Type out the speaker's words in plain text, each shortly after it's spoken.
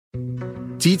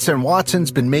Dietz and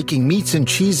Watson's been making meats and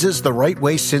cheeses the right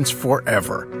way since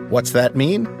forever. What's that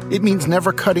mean? It means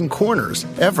never cutting corners,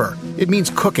 ever. It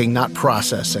means cooking, not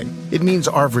processing. It means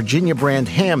our Virginia brand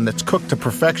ham that's cooked to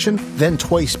perfection, then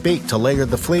twice baked to layer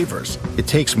the flavors. It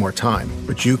takes more time,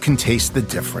 but you can taste the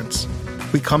difference.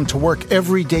 We come to work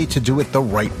every day to do it the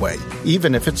right way,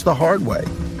 even if it's the hard way.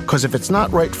 Because if it's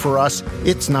not right for us,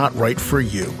 it's not right for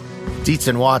you. Dietz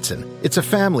and Watson, it's a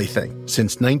family thing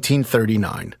since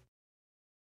 1939.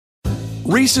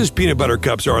 Reese's Peanut Butter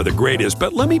Cups are the greatest,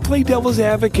 but let me play devil's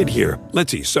advocate here.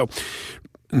 Let's see. So,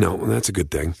 no, that's a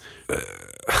good thing.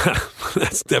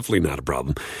 That's definitely not a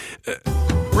problem.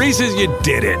 Reese's, you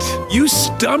did it. You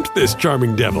stumped this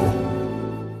charming devil.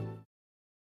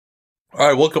 All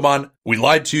right, welcome on. We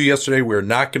lied to you yesterday. We're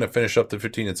not going to finish up the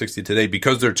 15 and 60 today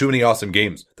because there are too many awesome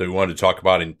games that we wanted to talk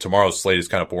about, and tomorrow's slate is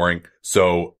kind of boring.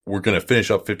 So we're going to finish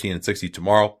up 15 and 60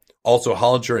 tomorrow. Also,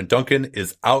 Hollinger and Duncan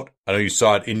is out. I know you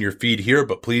saw it in your feed here,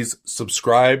 but please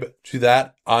subscribe to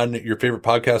that on your favorite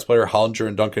podcast player, Hollinger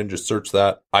and Duncan. Just search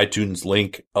that. iTunes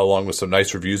link along with some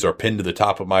nice reviews are pinned to the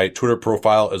top of my Twitter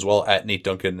profile as well at Nate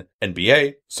Duncan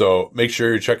NBA. So make sure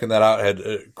you're checking that out. I had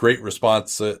a great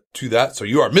response to that. So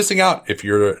you are missing out if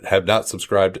you have not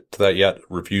subscribed to that yet.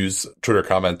 Reviews, Twitter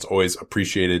comments, always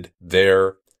appreciated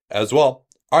there as well.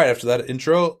 All right, after that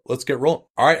intro, let's get rolling.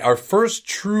 All right, our first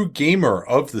true gamer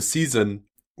of the season.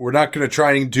 We're not going to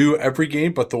try and do every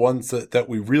game, but the ones that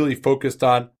we really focused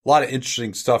on. A lot of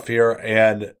interesting stuff here.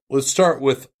 And let's start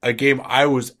with a game I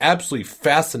was absolutely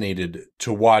fascinated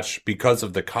to watch because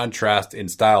of the contrast in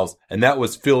styles, and that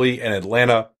was Philly and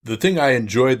Atlanta. The thing I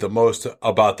enjoyed the most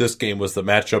about this game was the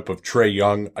matchup of Trae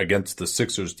Young against the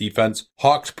Sixers defense.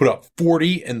 Hawks put up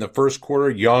 40 in the first quarter.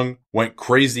 Young went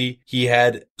crazy. He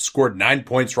had scored 9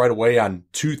 points right away on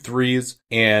 2 threes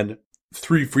and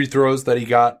 3 free throws that he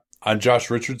got on Josh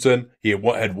Richardson. He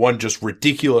had one just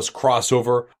ridiculous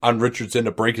crossover on Richardson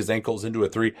to break his ankles into a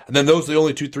 3. And then those are the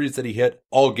only 2 threes that he hit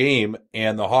all game.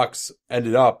 And the Hawks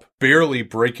ended up barely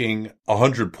breaking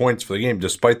 100 points for the game,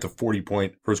 despite the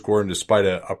 40-point first quarter and despite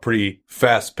a pretty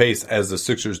fast pace as the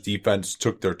Sixers defense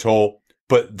took their toll.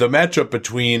 But the matchup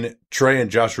between Trae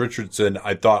and Josh Richardson,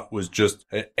 I thought was just,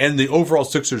 and the overall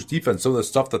Sixers defense, some of the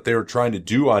stuff that they were trying to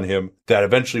do on him that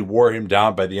eventually wore him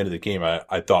down by the end of the game,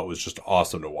 I thought was just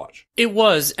awesome to watch. It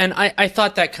was, and I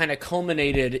thought that kind of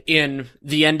culminated in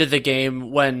the end of the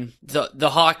game when the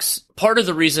Hawks, part of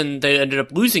the reason they ended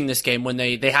up losing this game when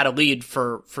they had a lead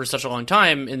for such a long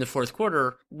time in the fourth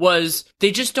quarter was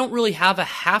they just don't really have a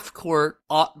half-court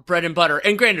bread and butter.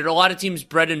 And granted, a lot of teams'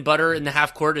 bread and butter in the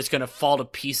half-court is going to fall to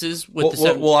pieces with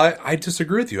I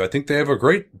disagree with you. I think they have a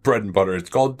great bread and butter. It's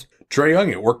called Trae Young.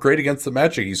 It worked great against the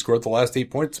Magic. He scored the last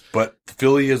 8 points, but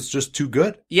Philly is just too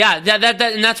good. Yeah, that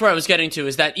and that's where I was getting to,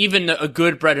 is that even a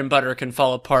good bread and butter can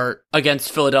fall apart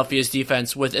against Philadelphia's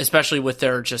defense, especially with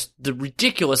their just the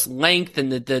ridiculous length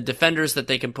and the defenders that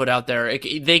they can put out there.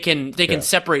 They can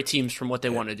separate teams from what they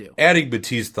want to do. Adding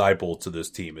Matisse Thybulle to this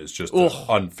team is just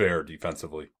unfair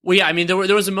defensively. Well, yeah, I mean, there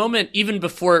was a moment even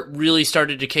before it really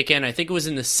started to kick in. I think it was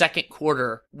in the second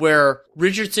quarter where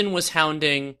Richardson was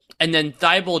hounding, and then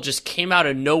Thybulle just came out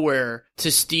of nowhere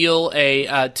to steal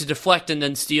to deflect and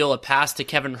then steal a pass to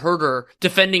Kevin Huerter,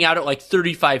 defending out at like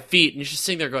 35 feet. And you're just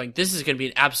sitting there going, this is going to be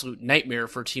an absolute nightmare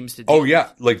for teams to do. Oh, yeah.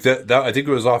 Like that, I think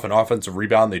it was off an offensive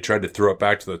rebound. They tried to throw it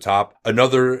back to the top.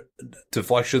 Another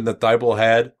deflection that Thybulle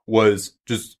had was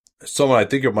just someone, I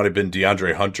think it might have been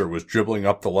DeAndre Hunter, was dribbling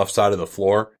up the left side of the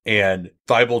floor, and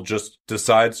Thybulle just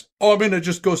decides, I'm going to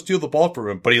just go steal the ball from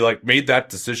him. But he made that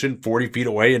decision 40 feet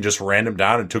away and just ran him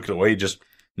down and took it away. He just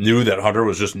knew that Hunter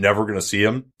was just never going to see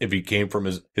him if he came from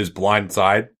his blind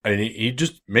side. And he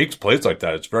just makes plays like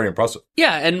that. It's very impressive.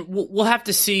 Yeah, and we'll have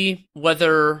to see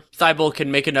whether Thybulle can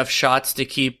make enough shots to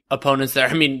keep opponents there.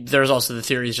 I mean, there's also the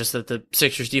theory is just that the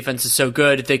Sixers defense is so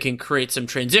good, they can create some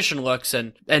transition looks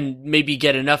and maybe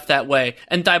get enough that way.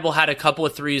 And Thybulle had a couple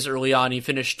of threes early on. He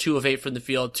finished 2 of 8 from the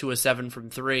field, 2 of 7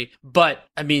 from 3. But,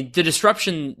 I mean, the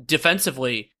disruption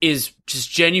defensively is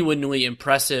just genuinely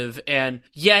impressive. And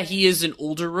yeah, he is an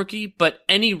older rookie, but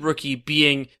any rookie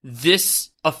being this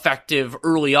effective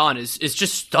early on is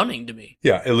just stunning to me.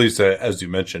 Yeah, at least as you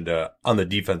mentioned, on the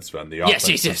defensive end, the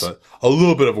offense yes. A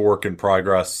little bit of a work in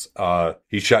progress.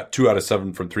 He shot 2 out of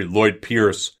 7 from 3. Lloyd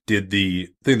Pierce did the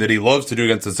thing that he loves to do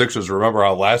against the Sixers. Remember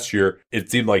how last year it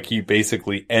seemed like he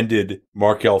basically ended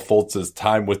Markelle Fultz's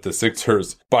time with the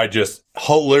Sixers by just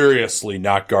hilariously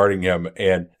not guarding him,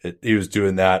 and he was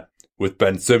doing that with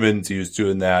Ben Simmons. He was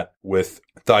doing that with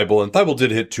Thibault, and Thibault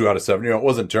did hit 2 out of 7. It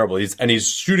wasn't terrible. He's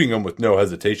shooting them with no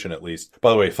hesitation, at least.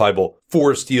 By the way, Thibault,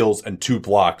 4 steals and 2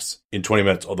 blocks in 20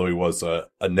 minutes, although he was a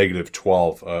negative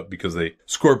 12 because they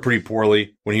scored pretty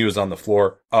poorly when he was on the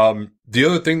floor. The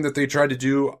other thing that they tried to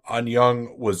do on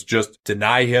Young was just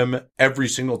deny him every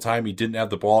single time he didn't have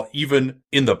the ball, even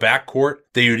in the backcourt.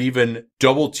 They would even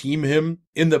double team him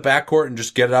in the backcourt and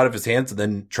just get it out of his hands and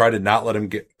then try to not let him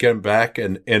get him back.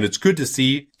 And it's good to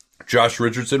see Josh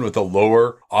Richardson with a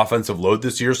lower offensive load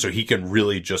this year, so he can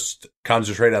really just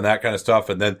concentrate on that kind of stuff.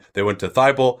 And then they went to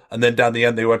Thibault, and then down the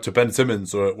end they went to Ben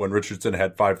Simmons when Richardson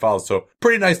had 5 fouls. So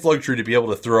pretty nice luxury to be able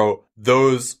to throw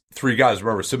those 3 guys.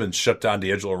 Remember, Simmons shut down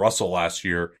D'Angelo Russell last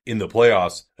year in the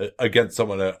playoffs against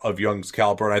someone of Young's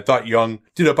caliber. And I thought Young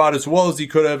did about as well as he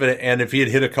could have. And if he had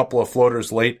hit a couple of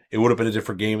floaters late, it would have been a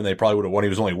different game and they probably would have won. He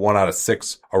was only 1 out of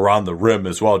 6 around the rim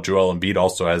as well. Joel Embiid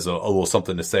also has a little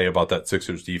something to say about that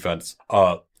Sixers defense.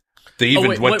 They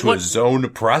even went to a zone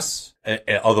press,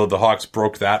 although the Hawks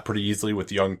broke that pretty easily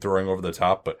with Young throwing over the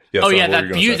top. But yeah,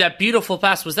 that beautiful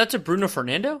pass, was that to Bruno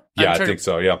Fernando? Yeah, I think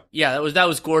so. Yeah, that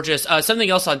was gorgeous. Something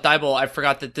else on Thibault, I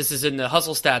forgot that this is in the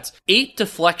hustle stats: 8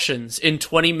 deflections in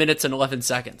 20 minutes and 11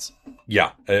 seconds.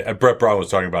 Yeah, and Brett Brown was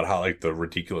talking about how the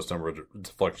ridiculous number of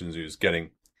deflections he was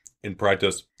getting in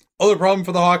practice. Other problem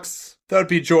for the Hawks, that would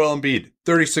be Joel Embiid.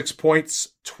 36 points,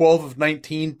 12 of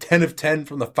 19, 10 of 10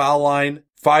 from the foul line.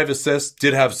 5 assists,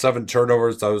 did have 7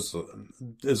 turnovers. That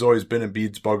has always been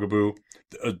Embiid's bugaboo.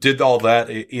 Did all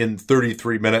that in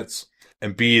 33 minutes.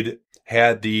 Embiid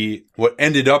had what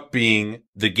ended up being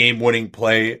the game-winning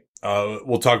play.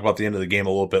 We'll talk about the end of the game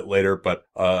a little bit later, but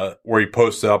where he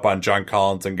posted up on John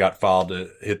Collins and got fouled to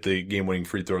hit the game-winning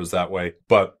free throws that way.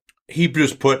 But he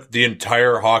just put the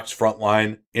entire Hawks front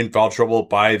line in foul trouble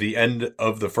by the end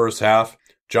of the first half.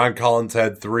 John Collins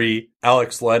had 3,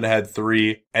 Alex Len had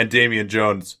 3, and Damian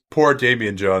Jones, poor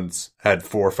Damian Jones, had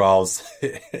 4 fouls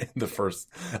in the first.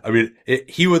 I mean,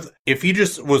 if he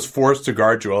just was forced to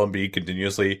guard Joel Embiid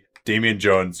continuously, Damian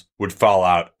Jones would foul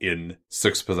out in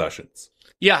 6 possessions.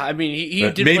 Yeah, I mean,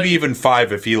 he did maybe even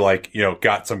 5 if he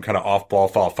got some kind of off-ball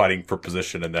foul fighting for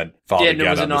position and then fouled again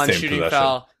on the same possession.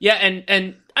 Foul. Yeah,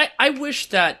 and I wish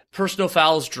that personal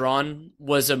fouls drawn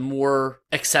was a more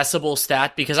accessible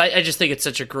stat, because I just think it's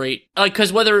such a great,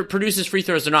 because whether it produces free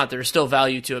throws or not, there's still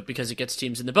value to it because it gets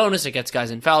teams in the bonus, it gets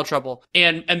guys in foul trouble.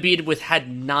 And Embiid had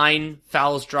 9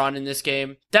 fouls drawn in this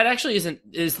game. That actually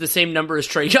is the same number as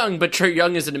Trae Young, but Trae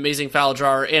Young is an amazing foul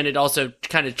drawer, and it also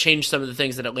kind of changed some of the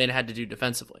things that Atlanta had to do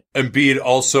defensively. Embiid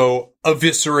also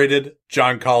eviscerated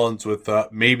John Collins with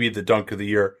maybe the dunk of the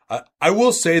year. I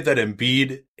will say that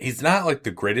Embiid, he's not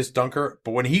the greatest dunker,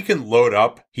 but when he can load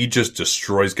up, he just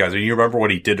destroys guys. I mean, you remember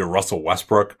what he did to Russell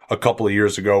Westbrook a couple of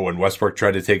years ago when Westbrook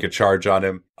tried to take a charge on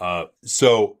him.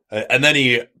 And then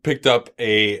he picked up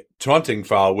a taunting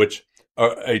foul,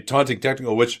 a taunting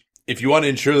technical, which if you want to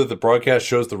ensure that the broadcast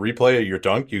shows the replay of your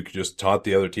dunk, you could just taunt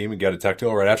the other team and get a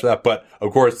technical right after that. But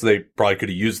of course, they probably could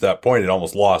have used that point and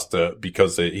almost lost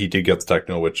because he did get the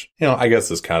technical, which, I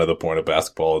guess is kind of the point of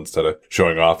basketball. Instead of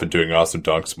showing off and doing awesome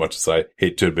dunks, much as I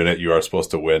hate to admit it, you are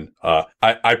supposed to win.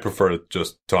 I prefer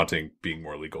just taunting being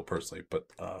more legal personally, but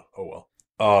oh well.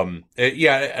 And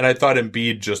I thought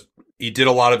Embiid he did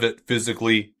a lot of it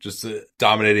physically, just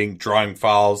dominating, drawing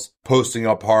fouls, posting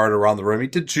up hard around the rim. He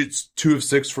did shoot 2 of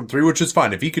 6 from 3, which is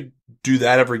fine. If he could do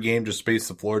that every game, just space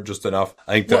the floor just enough,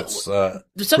 I think that's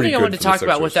something I wanted to talk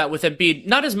about with Embiid.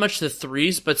 Not as much the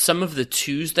 3s, but some of the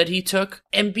 2s that he took.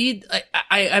 Embiid,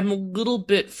 I'm a little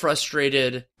bit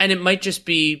frustrated, and it might just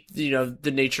be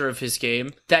the nature of his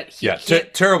game that he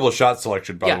terrible shot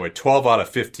selection, by the way. 12 out of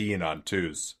 15 on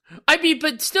 2s. I mean,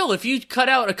 but still, if you cut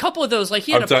out a couple of those,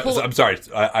 he had I'm sorry,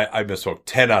 I misspoke.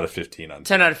 10 out of 15 on 2s.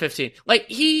 10 out of 15.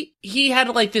 He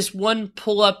had this one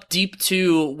pull up deep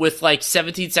 2 with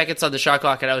 17 seconds on the shot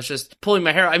clock, and I was just pulling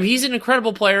my hair out. I mean, he's an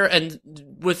incredible player, and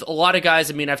with a lot of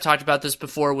guys, I mean, I've talked about this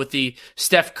before with the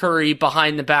Steph Curry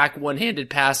behind the back one-handed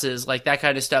passes, that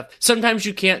kind of stuff. Sometimes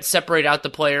you can't separate out the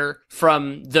player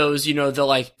from those, the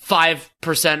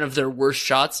 5% of their worst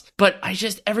shots. But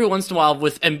every once in a while,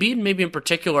 with Embiid maybe in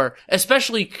particular,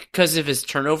 especially because of his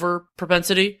turnover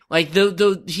propensity,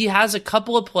 though he has a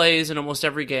couple of plays in almost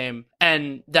every game,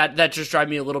 and that just drives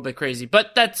me a little bit crazy.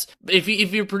 But that's if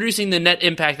you're producing the net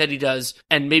impact that he does,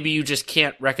 and maybe you just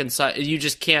can't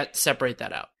separate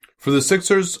that out. For the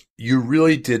Sixers, you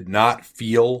really did not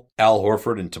feel Al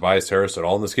Horford and Tobias Harris at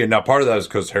all in this game. Now, part of that is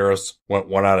because Harris went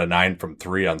 1 out of 9 from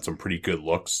 3 on some pretty good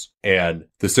looks. And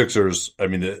the Sixers, I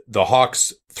mean, the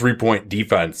Hawks' 3-point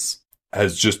defense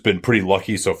has just been pretty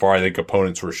lucky so far. I think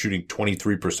opponents were shooting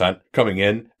 23% coming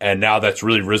in, and now that's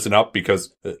really risen up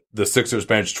because the Sixers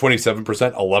managed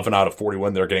 27%, 11 out of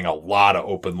 41. They're getting a lot of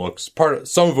open looks,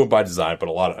 some of them by design, but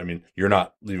a lot of, I mean, you're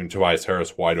not leaving Tobias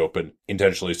Harris wide open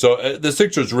intentionally. So the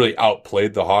Sixers really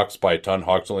outplayed the Hawks by a ton.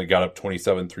 Hawks only got up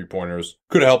 27 3-pointers.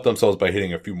 Could have helped themselves by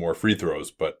hitting a few more free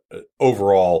throws, but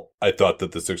overall, I thought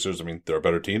that the Sixers, I mean, they're a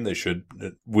better team. They should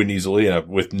win easily, and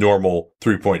with normal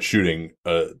 3-point shooting,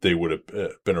 they would have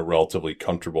been a relatively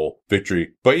comfortable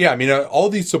victory. But yeah, I mean, all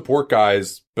these support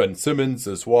guys, Ben Simmons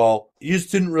as well, you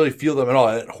just didn't really feel them at all.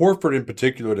 And Horford in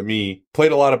particular, to me,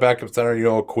 played a lot of backup center. You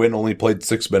know, Quinn only played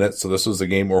 6 minutes, so this was a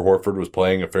game where Horford was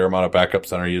playing a fair amount of backup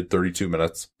center. He had 32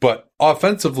 minutes. But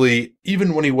offensively,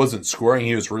 even when he wasn't scoring,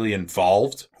 he was really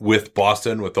involved with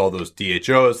Boston with all those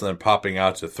DHOs and then popping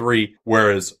out to 3.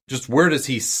 Whereas, just where does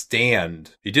he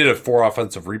stand? He did have 4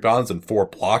 offensive rebounds and 4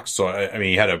 blocks. So, I mean,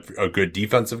 he had a good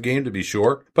defensive game to be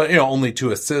sure. But, you know, only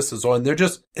 2 assists as well. And they're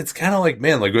just, it's kind of like,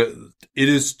 man, like, it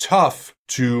is tough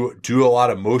to do a lot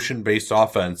of motion-based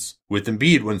offense with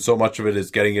Embiid when so much of it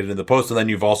is getting it in the post. And then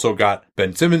you've also got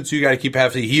Ben Simmons, who you got to keep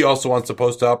happy. He also wants to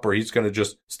post up, or he's going to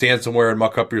just stand somewhere and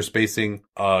muck up your spacing.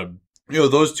 You know,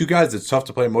 those 2 guys, it's tough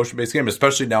to play a motion-based game,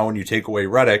 especially now when you take away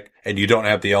Redick and you don't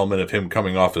have the element of him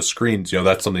coming off of screens. You know,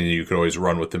 that's something that you could always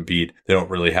run with Embiid. They don't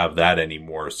really have that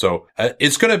anymore. So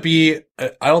it's going to be,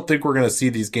 I don't think we're going to see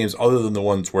these games other than the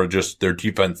ones where just their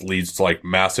defense leads to like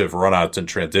massive runouts in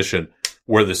transition,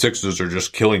 where the Sixers are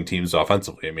just killing teams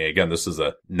offensively. I mean, again, this is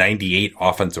a 98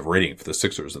 offensive rating for the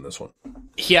Sixers in this one.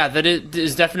 Yeah, that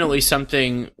is definitely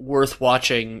something worth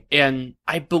watching. And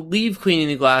I believe Cleaning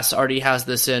the Glass already has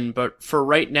this in, but for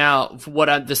right now,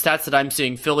 the stats that I'm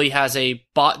seeing, Philly has they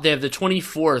have the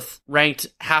 24th ranked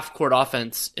half-court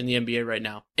offense in the NBA right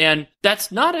now. And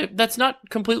that's not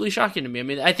completely shocking to me. I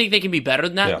mean, I think they can be better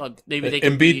than that. Yeah. Maybe they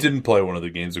can Embiid didn't play one of the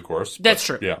games, of course. That's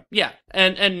true. Yeah. Yeah.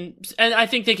 And I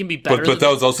think they can be better. But that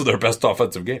was also their best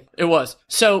offensive game. It was.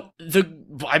 So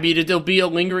it'll be a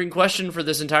lingering question for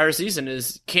this entire season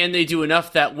is, can they do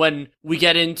enough that when we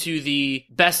get into the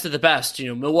best of the best, you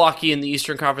know, Milwaukee in the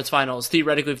Eastern Conference Finals,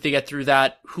 theoretically, if they get through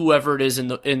that, whoever it is in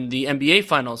the NBA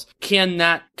Finals, can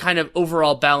that kind of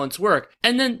overall balance work?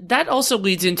 And then that also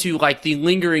leads into like the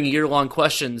lingering year-long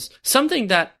questions, something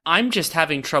that I'm just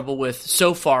having trouble with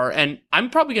so far, and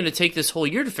I'm probably going to take this whole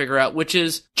year to figure out, which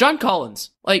is John Collins.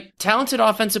 Like, talented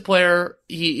offensive player,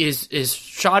 his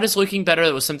shot is looking better.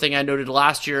 That was something I noted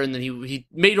last year, and then he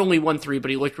made only 1 3, but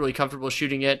he looked really comfortable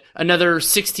shooting it. Another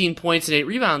 16 points and 8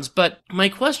 rebounds. But my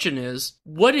question is,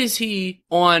 what is he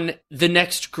on the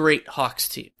next great Hawks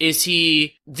team? Is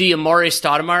he the Amare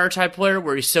Stoudemire type player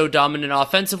where he's so dominant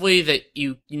offensively that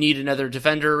you need another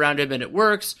defender around him and it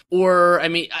works? Or, I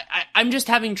mean, I'm just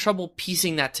having trouble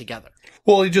piecing that together.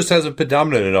 Well, he just hasn't been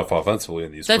dominant enough offensively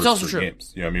in these first 3 true.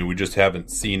 Games. You know, I mean, we just haven't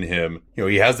seen him. You know,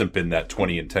 he hasn't been that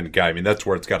 20 and 10 guy. I mean, that's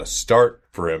where it's got to start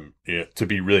for him to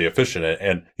be really efficient.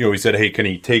 And, you know, he said, hey, can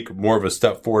he take more of a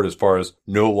step forward as far as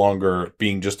no longer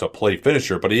being just a play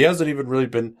finisher? But he hasn't even really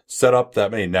been set up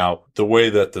that many. Now, the way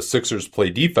that the Sixers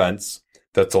play defense,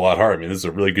 that's a lot harder. I mean, this is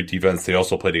a really good defense. They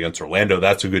also played against Orlando.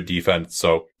 That's a good defense.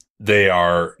 So they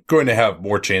are going to have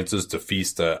more chances to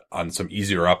feast on some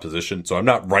easier opposition. So I'm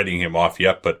not writing him off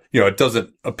yet, but, you know, it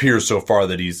doesn't appear so far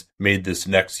that he's made this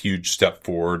next huge step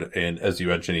forward. And as you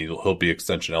mentioned, he'll be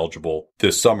extension eligible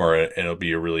this summer, and it'll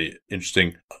be really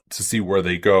interesting to see where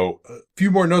they go. A few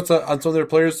more notes on some of their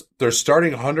players. They're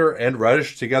starting Hunter and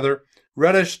Reddish together.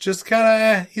 Reddish just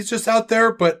kind of, he's just out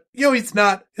there, but, you know, he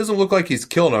doesn't look like he's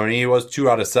killing him. I mean, he was 2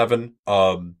 out of 7.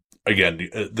 Again,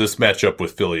 this matchup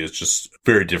with Philly is just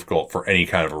very difficult for any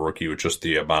kind of a rookie with just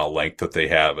the amount of length that they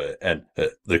have and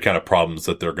the kind of problems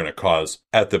that they're going to cause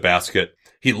at the basket.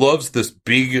 He loves this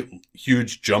big,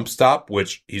 huge jump stop,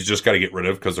 which he's just got to get rid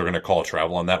of because they're going to call a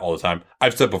travel on that all the time.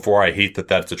 I've said before, I hate that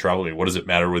that's a travel. I mean, what does it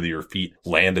matter whether your feet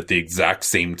land at the exact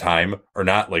same time or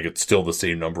not? Like, it's still the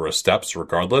same number of steps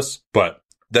regardless. But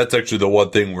that's actually the one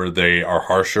thing where they are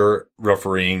harsher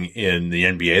refereeing in the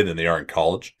NBA than they are in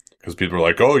college. Because people are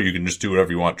like, oh, you can just do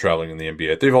whatever you want traveling in the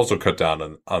NBA. They've also cut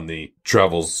down on the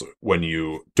travels when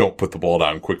you don't put the ball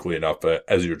down quickly enough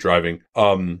as you're driving.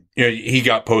 You know, he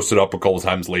got posted up a couple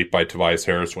times late by Tobias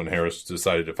Harris when Harris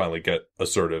decided to finally get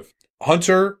assertive.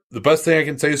 Hunter, the best thing I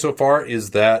can say so far is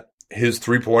that his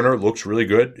 3-pointer looks really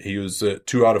good. He was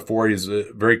 2 out of 4. He's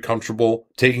very comfortable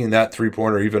taking that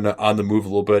 3-pointer even on the move a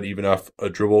little bit, even off a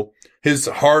dribble. his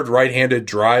hard right-handed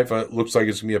drive looks like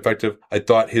it's going to be effective. I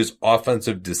thought his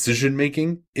offensive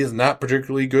decision-making is not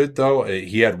particularly good, though.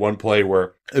 He had one play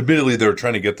where, admittedly, they were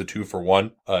trying to get the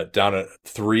 2-for-1 down at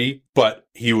 3, but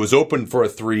he was open for a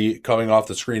 3 coming off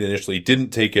the screen initially, didn't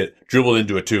take it, dribbled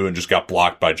into a 2, and just got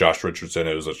blocked by Josh Richardson.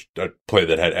 It was a play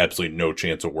that had absolutely no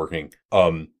chance of working.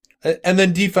 And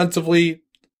then defensively,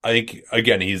 I think,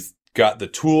 again, he's got the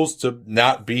tools to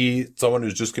not be someone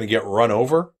who's just going to get run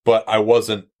over, but I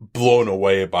wasn't blown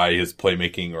away by his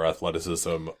playmaking or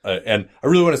athleticism. And I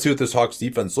really want to see what this Hawks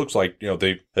defense looks like.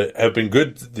 They have been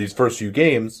good these first few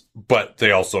games, but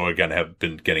they also, again, have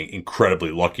been getting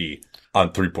incredibly lucky on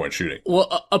 3-point shooting.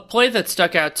 Well, a play that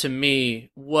stuck out to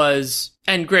me was,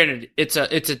 and granted, it's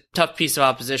a tough piece of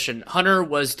opposition. Hunter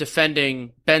was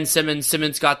defending Ben Simmons.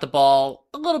 Simmons got the ball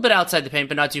a little bit outside the paint,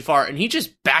 but not too far. And he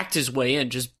just backed his way in,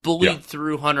 just bullied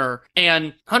through Hunter.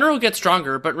 And Hunter will get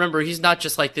stronger, but remember, he's not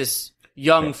just like this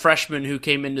young freshman who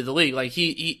came into the league. Like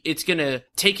it's going to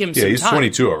take him some time. Yeah, he's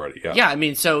 22 already. Yeah. Yeah. I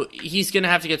mean, so he's going to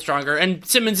have to get stronger. And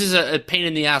Simmons is a pain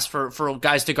in the ass for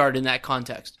guys to guard in that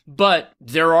context. But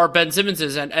there are Ben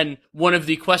Simmonses. And one of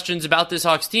the questions about this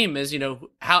Hawks team is,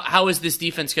 how is this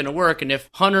defense going to work? And if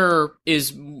Hunter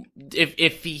is,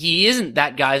 if he isn't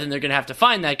that guy, then they're going to have to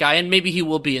find that guy. And maybe he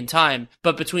will be in time.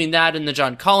 But between that and the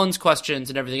John Collins questions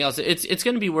and everything else, it's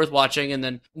going to be worth watching. And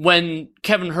then when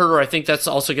Kevin Huerter, I think that's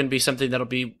also going to be something that'll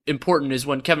be important, is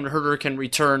when Kevin Huerter can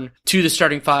return to the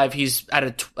starting 5. He's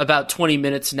at about 20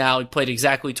 minutes now. He played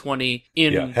exactly 20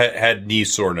 in had knee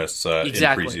soreness in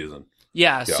preseason.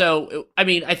 Yeah, so, I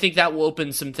mean, I think that will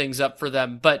open some things up for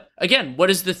them. But, again, what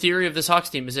is the theory of this Hawks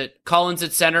team? Is it Collins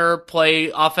at center,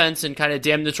 play offense, and kind of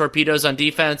damn the torpedoes on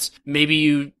defense? Maybe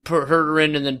you put Huerter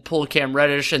in and then pull Cam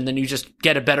Reddish, and then you just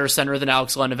get a better center than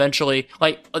Alex Len eventually.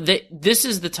 Like, this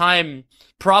is the time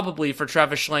probably for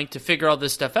Travis Schlenk to figure all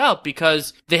this stuff out,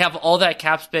 because they have all that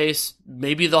cap space.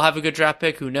 Maybe they'll have a good draft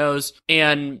pick, who knows?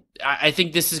 And I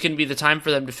think this is going to be the time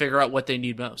for them to figure out what they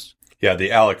need most. Yeah,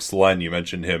 the Alex Len, you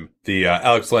mentioned him. The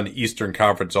Alex Len Eastern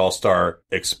Conference All-Star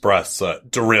Express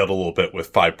derailed a little bit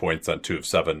with 5 points on 2 of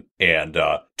 7 and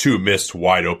 2 missed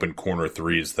wide-open corner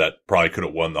threes that probably could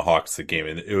have won the Hawks the game.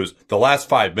 And it was the last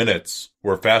 5 minutes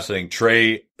were fascinating.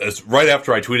 Trey, right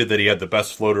after I tweeted that he had the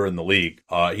best floater in the league,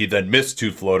 he then missed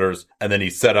 2 floaters, and then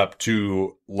he set up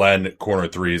 2 Len corner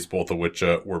threes, both of which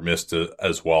were missed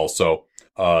as well. So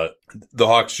the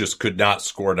Hawks just could not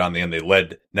score down the end. They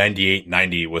led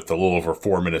 98-90 with a little over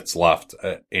 4 minutes left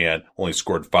and only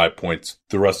scored 5 points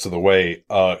the rest of the way.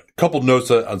 A couple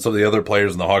notes on some of the other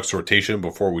players in the Hawks rotation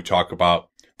before we talk about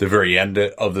the very end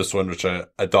of this one, which I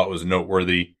thought was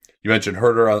noteworthy. You mentioned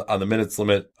Huerter on the minutes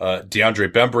limit.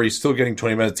 DeAndre Bembry still getting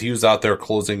 20 minutes. He was out there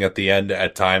closing at the end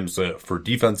at times for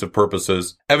defensive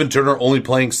purposes. Evan Turner only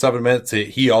playing 7 minutes.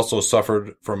 He also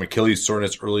suffered from Achilles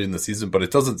soreness early in the season, but it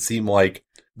doesn't seem like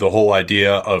the whole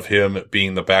idea of him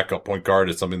being the backup point guard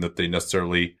is something that they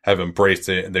necessarily have embraced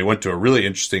it. And they went to a really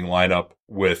interesting lineup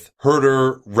with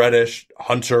Huerter, Reddish,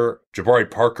 Hunter, Jabari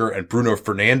Parker, and Bruno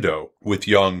Fernando with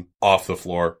Young off the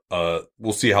floor.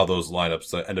 We'll see how those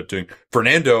lineups end up doing.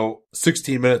 Fernando,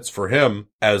 16 minutes for him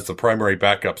as the primary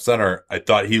backup center. I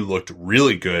thought he looked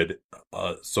really good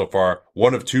so far.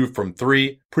 1 of 2 from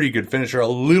 3. Pretty good finisher. A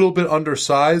little bit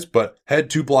undersized, but had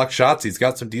 2 block shots. He's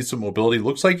got some decent mobility.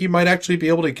 Looks like he might actually be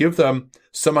able to give them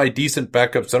semi-decent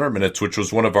backup center minutes, which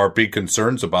was one of our big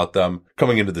concerns about them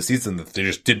coming into the season, that they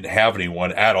just didn't have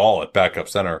anyone at all at backup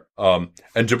center. And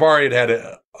Jabari had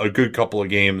a good couple of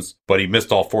games, but he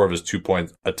missed all 4 of his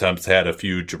 2-point attempts, had a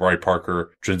few Jabari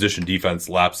Parker transition defense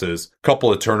lapses,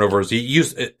 couple of turnovers.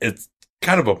 It's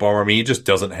kind of a bummer. I mean, he just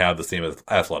doesn't have the same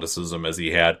athleticism as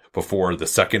he had before the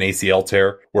second ACL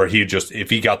tear, where if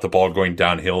he got the ball going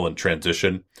downhill in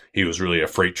transition, he was really a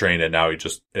freight train. And now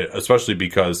especially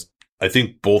because I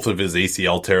think both of his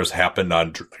ACL tears happened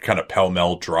on kind of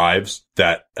pell-mell drives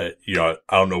that, I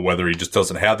don't know whether he just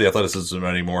doesn't have the athleticism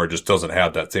anymore, or just doesn't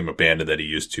have that same abandon that he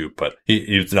used to, but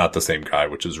he's not the same guy,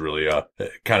 which is really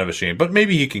kind of a shame, but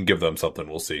maybe he can give them something.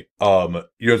 We'll see. You want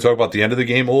to talk about the end of the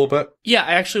game a little bit? Yeah,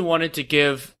 I actually wanted to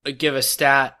give a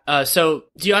stat. So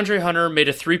DeAndre Hunter made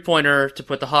a 3-pointer to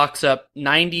put the Hawks up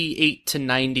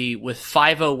 98-90 with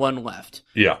 5:01 left.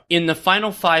 Yeah. In the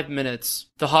final 5 minutes,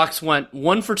 the Hawks went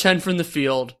 1 for 10 from the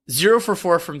field, 0 for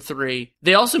 4 from 3.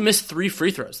 They also missed 3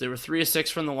 free throws. They were 3 3 of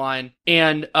 6 from the line.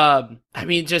 And, I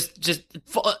mean,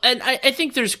 and I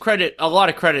think there's a lot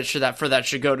of credit for that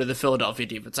should go to the Philadelphia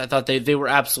defense. I thought they were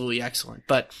absolutely excellent,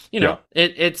 but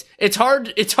it's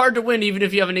hard to win even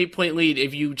if you have an 8-point lead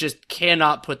if you just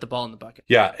cannot put the ball in the bucket.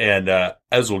 Yeah. And,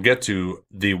 as we'll get to,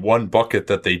 the one bucket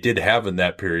that they did have in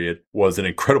that period was an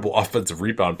incredible offensive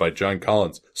rebound by John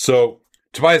Collins. So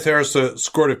Tobias Harris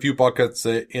scored a few buckets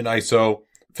in ISO.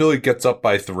 Philly gets up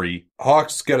by 3.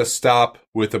 Hawks get a stop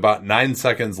with about 9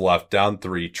 seconds left, down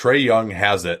 3. Trae Young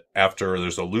has it after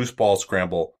there's a loose ball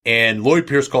scramble, and Lloyd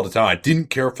Pierce called a timeout. I didn't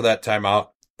care for that timeout.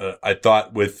 I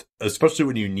thought especially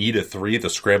when you need a 3, the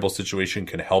scramble situation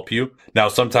can help you. Now,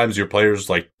 sometimes your players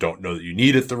don't know that you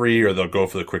need a 3, or they'll go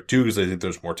for the quick 2 because they think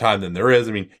there's more time than there is.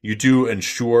 I mean, you do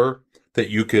ensure that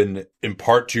you can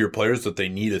impart to your players that they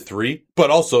need a 3,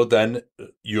 but also then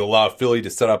you allow Philly to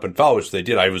set up and foul, which they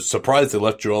did. I was surprised they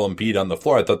left Joel Embiid on the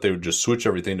floor. I thought they would just switch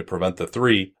everything to prevent the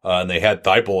 3, and they had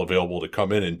Thibault available to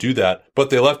come in and do that, but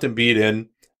they left Embiid in,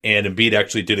 and Embiid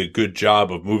actually did a good job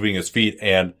of moving his feet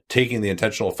and taking the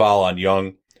intentional foul on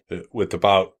Young. With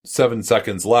about 7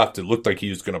 seconds left, it looked like he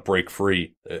was going to break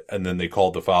free, and then they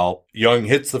called the foul. Young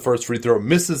hits the first free throw,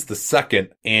 misses the second,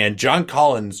 and John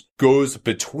Collins goes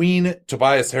between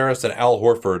Tobias Harris and Al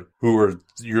Horford,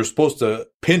 you're supposed to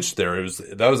pinch there.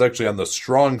 That was actually on the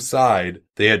strong side.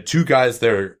 They had 2 guys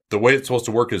there. The way it's supposed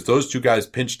to work is those 2 guys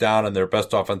pinch down on their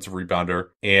best offensive rebounder,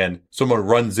 and someone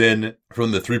runs in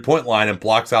from the 3-point line and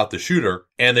blocks out the shooter,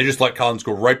 and they just let Collins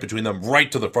go right between them,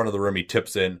 right to the front of the rim. He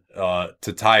tips in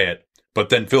to tie it. But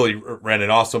then Philly ran an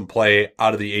awesome play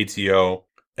out of the ATO.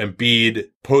 Embiid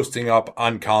posting up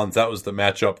on Collins. That was the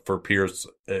matchup for Pierce.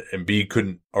 Embiid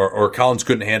couldn't, or Collins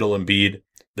couldn't handle Embiid.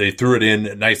 They threw it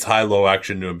in, nice high-low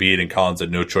action to Embiid, and Collins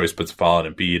had no choice but to foul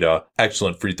on Embiid.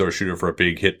 Excellent free throw shooter for a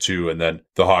big hit, too, and then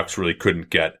the Hawks really couldn't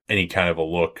get any kind of a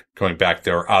look coming back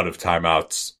there out of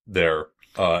timeouts there.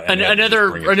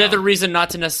 Another reason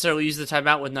not to necessarily use the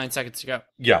timeout with 9 seconds to go.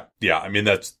 Yeah. I mean,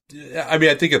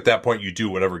 I think at that point you do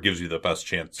whatever gives you the best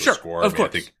chance to score. Of course.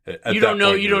 I think you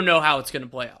don't know how it's going to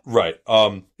play out. Right.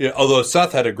 Although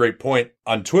Seth had a great point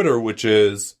on Twitter, which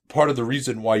is part of the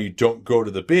reason why you don't go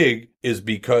to the big is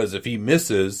because if he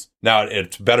misses, now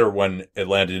it's better when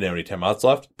Atlanta didn't have any timeouts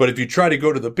left, but if you try to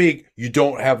go to the big, you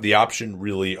don't have the option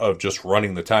really of just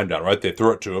running the time down, right? They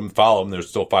throw it to him, foul him, there's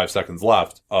still 5 seconds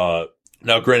left.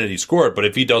 Now, granted, he scored, but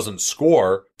if he doesn't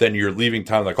score, then you're leaving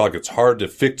time on the clock. It's hard to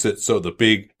fix it so the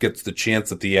big gets the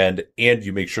chance at the end, and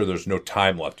you make sure there's no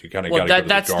time left. You kind of got to go to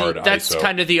the guard. That's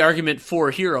kind of the argument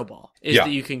for Hero Ball, is that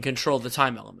you can control the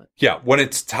time element. Yeah, when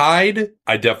it's tied,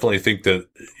 I definitely think that,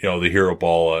 the Hero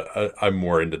Ball, I'm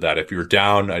more into that. If you're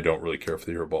down, I don't really care for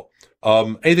the Hero Ball.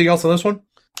 Anything else on this one?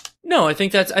 No, I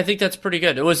think that's pretty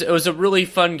good. It was a really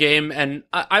fun game, and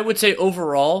I would say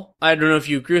overall, I don't know if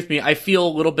you agree with me, I feel a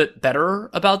little bit better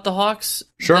about the Hawks.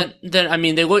 Sure.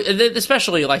 They look,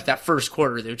 especially like that first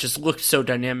quarter, they just looked so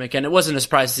dynamic, and it wasn't a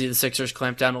surprise to see the Sixers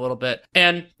clamp down a little bit.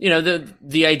 And,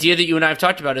 the idea that you and I have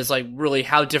talked about is like, really,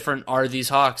 how different are these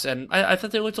Hawks? And I thought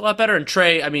they looked a lot better. And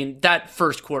Trae, that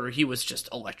first quarter, he was just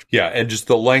electric. Yeah, and just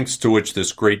the lengths to which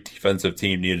this great defensive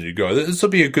team needed to go. This will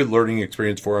be a good learning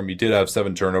experience for him. He did have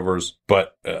 7 turnovers,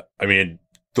 but,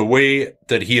 the way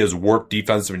that he has warped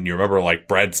defense, and you remember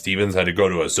Brad Stevens had to go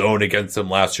to a zone against him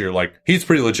last year, he's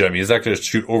pretty legitimate. He's not going to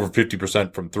shoot over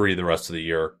 50% from 3 the rest of the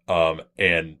year.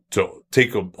 And to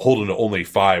hold him to only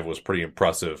 5 was pretty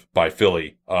impressive by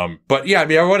Philly. But yeah,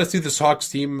 I want to see this Hawks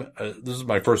team. This is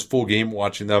my first full game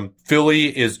watching them.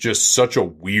 Philly is just such a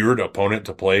weird opponent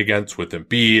to play against with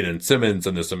Embiid and Simmons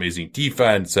and this amazing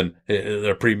defense, and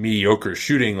they're pretty mediocre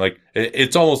shooting.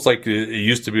 It's almost like it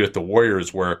used to be with the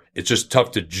Warriors, where it's just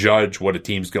tough to judge what a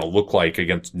team's going to look like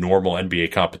against normal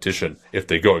NBA competition if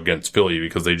they go against Philly,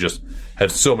 because they just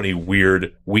have so many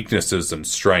weird weaknesses and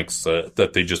strengths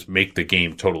that they just make the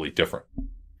game totally different.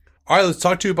 All right, let's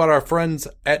talk to you about our friends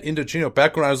at Indochino.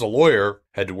 Back when I was a lawyer,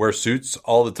 had to wear suits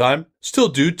all the time. Still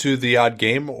do to the odd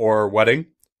game or wedding,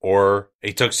 or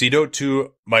a tuxedo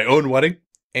to my own wedding.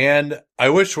 And I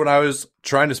wish when I was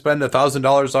trying to spend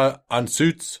 $1,000 on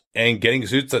suits and getting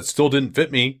suits that still didn't fit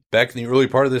me back in the early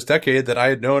part of this decade, that I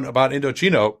had known about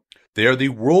Indochino. They are the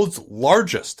world's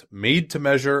largest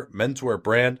made-to-measure menswear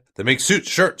brand that makes suits,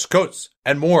 shirts, coats,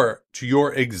 and more to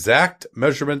your exact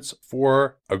measurements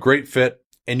for a great fit.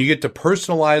 And you get to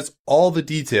personalize all the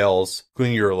details,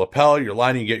 including your lapel, your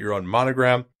lining, you get your own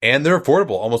monogram, and they're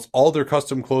affordable. Almost all their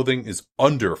custom clothing is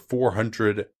under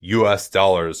 $400 US.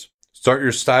 Start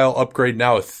your style upgrade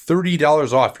now with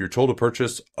 $30 off your total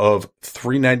purchase of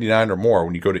 $3.99 or more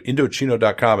when you go to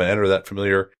Indochino.com and enter that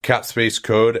familiar CAPSPACE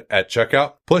code at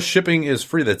checkout. Plus shipping is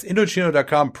free. That's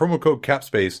Indochino.com, promo code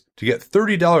CAPSPACE to get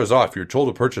 $30 off your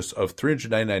total purchase of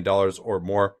 $399 or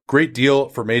more. Great deal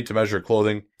for made-to-measure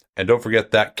clothing. And don't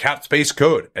forget that CAPSPACE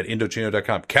code at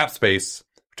Indochino.com. CAPSPACE,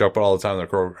 we talk about all the time in the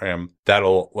program.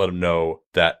 That'll let them know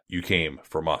that you came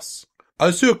from us.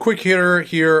 Let's do a quick hitter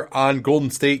here on Golden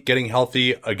State getting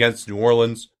healthy against New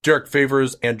Orleans. Derek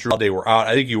Favors and Jrue Holiday were out.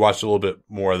 I think you watched a little bit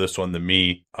more of this one than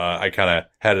me. I kind of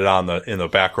had it on in the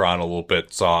background a little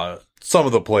bit, saw some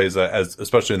of the plays,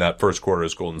 especially in that first quarter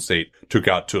as Golden State took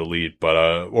out to a lead.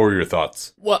 But what were your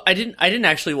thoughts? Well, I didn't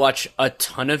actually watch a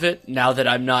ton of it now that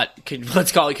I'm not,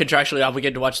 let's call it contractually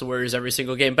obligated to watch the Warriors every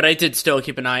single game, but I did still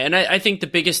keep an eye. And I think the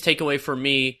biggest takeaway for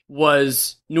me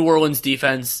was New Orleans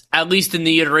defense, at least in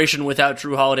the iteration without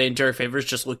Jrue Holiday and Derek Favors,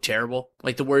 just looked terrible.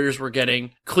 Like the Warriors were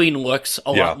getting clean looks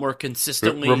a lot more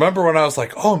consistently. Remember when I was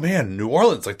like, oh man, New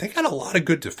Orleans, like they got a lot of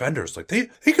good defenders. Like they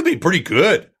could be pretty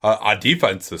good on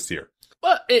defense this year.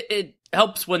 Well, it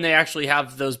helps when they actually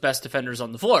have those best defenders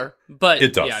on the floor. But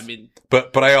it does. Yeah, I mean,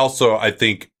 but I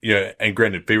think, and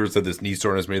granted, Favors had this knee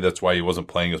soreness, maybe that's why he wasn't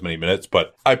playing as many minutes,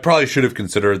 but I probably should have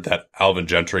considered that Alvin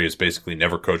Gentry has basically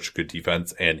never coached good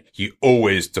defense, and he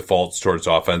always defaults towards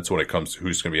offense when it comes to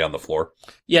who's going to be on the floor.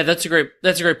 Yeah, that's a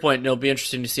great point, and it'll be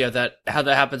interesting to see how that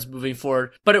happens moving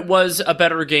forward. But it was a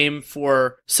better game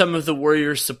for some of the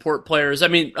Warriors support players. I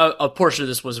mean, a portion of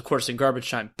this was, of course, in garbage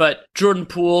time, but Jordan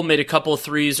Poole made a couple of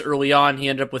threes early on. He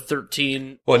ended up with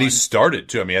 13. Well, and he started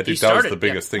too. I mean, I think that was the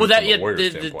biggest thing from the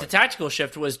Warriors standpoint. The tactical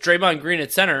shift was Draymond Green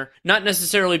at center, not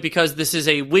necessarily because this is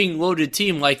a wing-loaded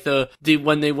team like the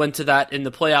when they went to that in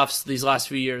the playoffs these last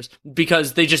few years,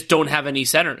 because they just don't have any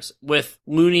centers. With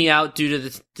Looney out due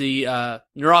to the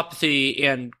neuropathy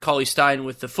and Cauley Stein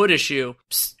with the foot issue,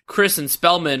 Chris and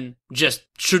Spellman just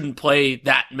shouldn't play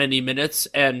that many minutes.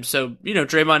 And so,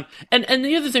 Draymond, and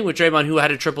the other thing with Draymond, who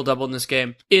had a triple-double in this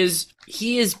game, is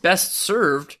he is best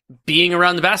served being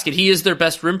around the basket. He is their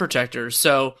best rim protector.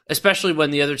 So, especially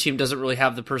when the other team doesn't really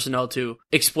have the personnel to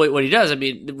exploit what he does. I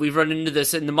mean, we've run into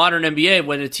this in the modern NBA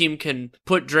when a team can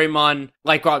put Draymond,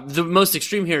 like the most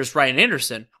extreme here is Ryan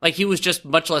Anderson. Like, he was just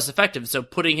much less effective. So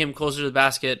putting him closer to the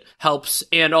basket helps.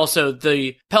 And also,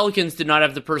 the Pelicans did not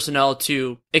have the personnel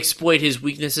to exploit his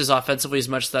weaknesses offensively as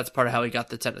much. So that's part of how he got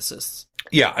the 10 assists.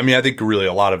 Yeah, I mean, I think really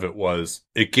a lot of it was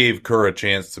it gave Kerr a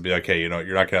chance to be like, hey, you're not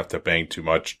going to have to bang too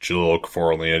much. Jahlil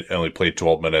Okafor only played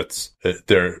 12 minutes.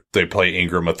 They play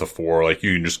Ingram at the 4. Like,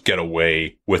 you can just get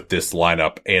away with this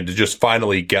lineup and to just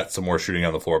finally get some more shooting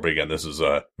on the floor. But again, this is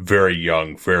a very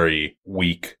young, very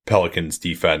weak Pelicans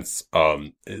defense.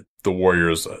 The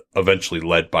Warriors eventually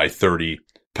led by 30.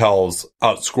 Pels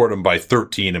outscored them by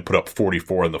 13 and put up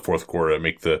 44 in the fourth quarter to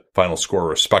make the final score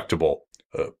respectable.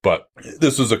 But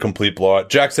this was a complete blowout.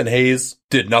 Jackson Hayes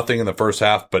did nothing in the first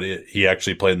half, but he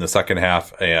actually played in the second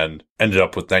half and ended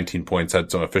up with 19 points,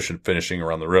 had some efficient finishing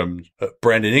around the rim.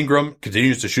 Brandon Ingram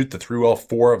continues to shoot the 3 well,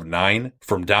 4 of 9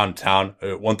 from downtown.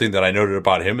 One thing that I noted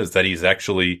about him is that he's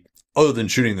actually, other than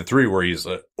shooting the 3 where he's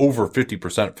over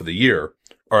 50% for the year,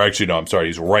 or actually, no, I'm sorry.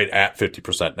 He's right at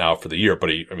 50% now for the year, but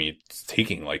he's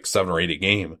taking like 7 or 8 a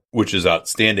game, which is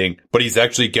outstanding. But he's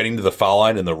actually getting to the foul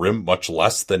line and the rim much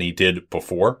less than he did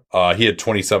before. He had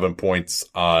 27 points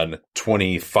on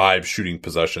 25 shooting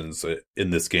possessions in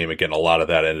this game. Again, a lot of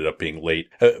that ended up being late.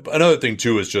 Another thing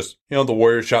too is just, the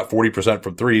Warriors shot 40%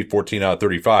 from 3, 14 out of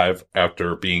 35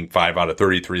 after being 5 out of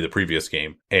 33 the previous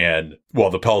game. And while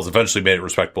the Pels eventually made it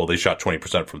respectable, they shot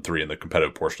 20% from 3 in the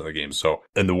competitive portion of the game. So,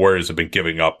 and the Warriors have been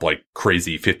giving up like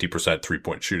crazy 50%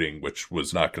 3-point shooting, which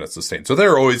was not going to sustain. So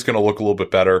they're always going to look a little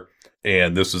bit better.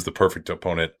 And this is the perfect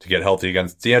opponent to get healthy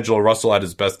against. D'Angelo Russell had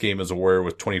his best game as a Warrior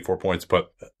with 24 points.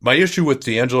 But my issue with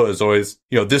D'Angelo is always,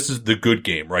 this is the good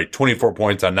game, right? 24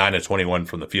 points on 9 of 21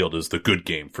 from the field is the good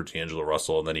game for D'Angelo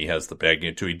Russell. And then he has the bad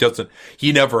game too.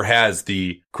 He never has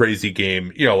the crazy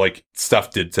game, like Steph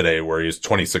did today where he has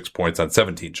 26 points on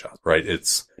 17 shots, right?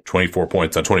 It's 24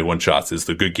 points on 21 shots is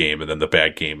the good game. And then the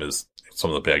bad game is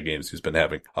some of the bad games he's been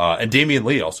having. And Damian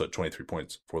Lee also at 23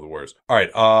 points for the Warriors. All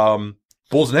right.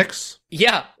 Bulls-Knicks?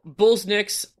 Yeah,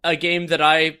 Bulls-Knicks, a game that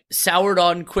I soured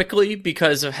on quickly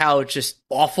because of how just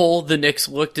awful the Knicks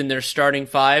looked in their starting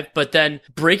five, but then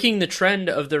breaking the trend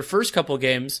of their first couple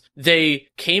games, they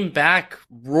came back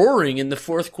roaring in the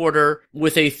fourth quarter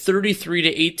with a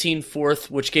 33-18 fourth,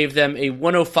 which gave them a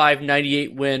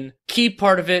 105-98 win. Key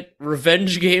part of it,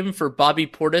 revenge game for Bobby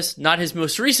Portis, not his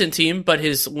most recent team, but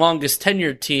his longest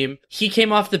tenured team. He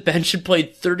came off the bench and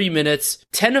played 30 minutes,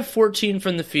 10 of 14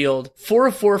 from the field, 4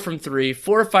 of 4 from 3,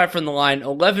 4 of 5 from the line,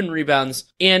 11 rebounds,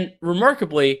 and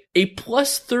remarkably, a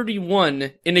plus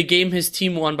 31 in a game his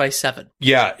team won by 7.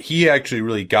 Yeah, he actually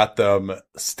really got them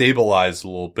stabilized a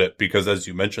little bit because, as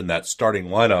you mentioned, that starting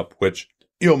lineup, which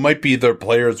might be their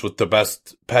players with the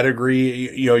best pedigree.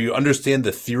 You understand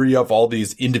the theory of all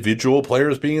these individual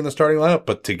players being in the starting lineup,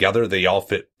 but together they all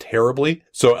fit terribly.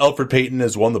 So Elfrid Payton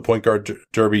has won the point guard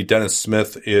derby. Dennis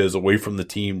Smith is away from the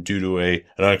team due to an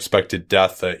unexpected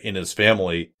death in his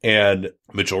family. And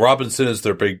Mitchell Robinson is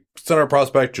their big center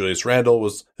prospect. Julius Randle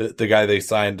was the guy they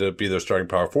signed to be their starting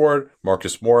power forward.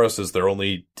 Marcus Morris is their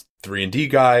only 3-and-D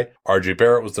guy. RJ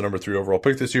Barrett was the number 3 overall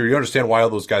pick this year. You understand why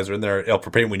all those guys are in there.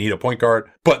 Elfrid Payton, we need a point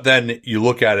guard. But then you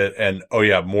look at it and, oh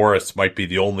yeah, Morris might be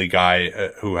the only guy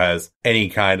who has any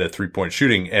kind of 3-point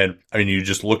shooting. And I mean, you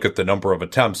just look at the number of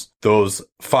attempts. Those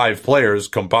 5 players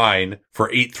combine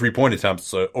for 8 3-point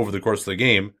attempts over the course of the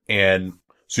game. And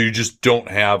so you just don't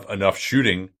have enough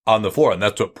shooting on the floor. And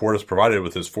that's what Portis provided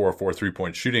with his 4-4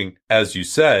 3-point shooting. As you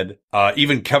said,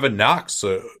 even Kevin Knox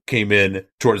came in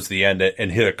towards the end and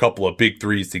hit a couple of big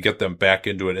threes to get them back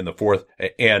into it in the fourth.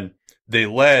 And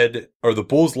the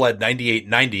Bulls led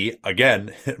 98-90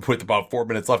 again with about 4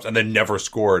 minutes left and then never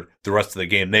scored the rest of the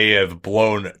game. They have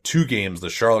blown 2 games, the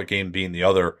Charlotte game being the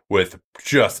other, with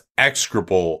just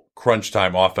execrable crunch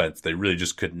time offense. They really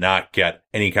just could not get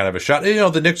any kind of a shot.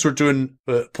 And, the Knicks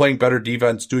were playing better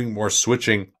defense, doing more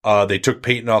switching. They took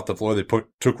Payton off the floor. They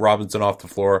took Robinson off the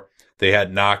floor. They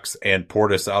had Knox and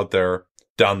Portis out there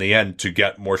down the end to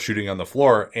get more shooting on the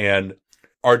floor. And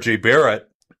RJ Barrett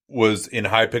was in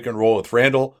high pick and roll with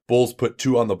Randle. Bulls put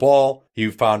 2 on the ball. He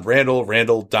found Randle.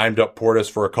 Randle dimed up Portis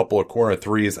for a couple of corner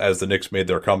threes as the Knicks made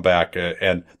their comeback.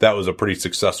 And that was a pretty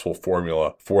successful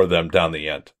formula for them down the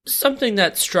end. Something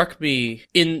that struck me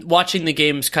in watching the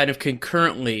games kind of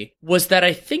concurrently was that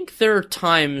I think there are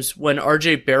times when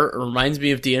RJ Barrett reminds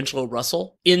me of D'Angelo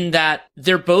Russell in that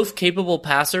they're both capable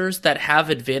passers that have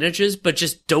advantages, but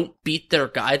just don't beat their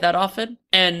guy that often.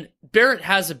 And Barrett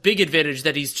has a big advantage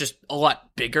that he's just a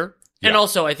lot bigger. And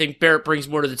also, I think Barrett brings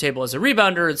more to the table as a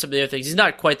rebounder and some of the other things. He's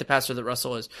not quite the passer that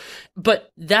Russell is.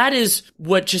 But that is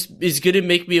what just is going to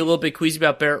make me a little bit queasy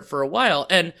about Barrett for a while.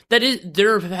 And that is,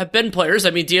 there have been players,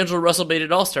 D'Angelo Russell made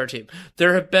an all-star team.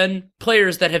 There have been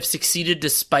players that have succeeded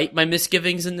despite my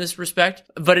misgivings in this respect.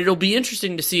 But it'll be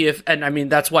interesting to see if,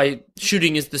 that's why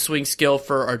shooting is the swing skill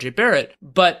for RJ Barrett.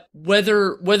 But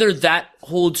whether that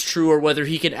holds true or whether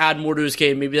he can add more to his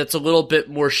game, maybe that's a little bit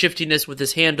more shiftiness with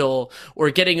his handle or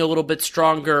getting a little bit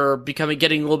stronger,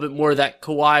 getting a little bit more of that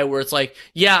Kawhi where it's like,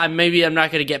 yeah, maybe I'm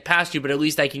not going to get past you, but at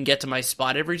least I can get to my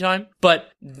spot every time. But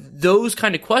those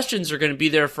kind of questions are going to be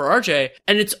there for RJ.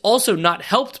 And it's also not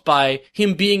helped by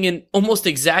him being in almost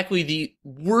exactly the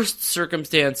worst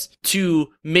circumstance to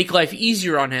make life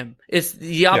easier on him. It's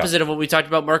the opposite of what we talked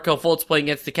about Markelle Fultz playing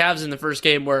against the Cavs in the first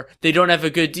game where they don't have a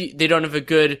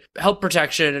good help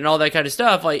protection and all that kind of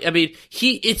stuff.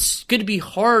 It's going to be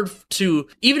hard to,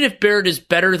 even if Barrett is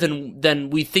better than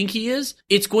we think he is,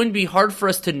 it's going to be hard for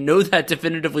us to know that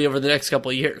definitively over the next couple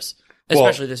of years.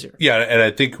 Especially this year. Yeah, and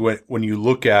I think when you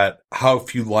look at how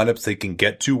few lineups they can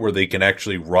get to where they can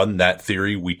actually run that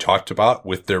theory we talked about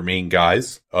with their main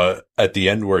guys at the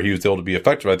end where he was able to be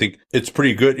effective, I think it's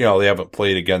pretty good. They haven't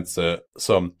played against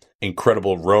some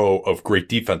incredible row of great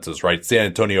defenses, right? San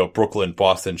Antonio, Brooklyn,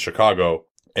 Boston, Chicago.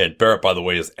 And Barrett, by the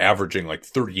way, is averaging like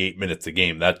 38 minutes a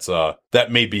game.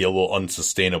 That may be a little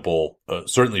unsustainable.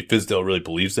 Certainly Fizdale really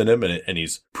believes in him and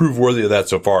he's proved worthy of that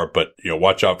so far. But,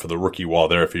 watch out for the rookie wall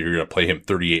there if you're going to play him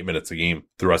 38 minutes a game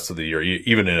the rest of the year.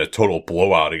 Even in a total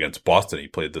blowout against Boston, he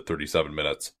played the 37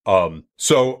 minutes.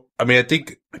 I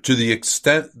think to the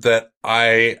extent that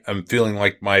I am feeling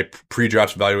like my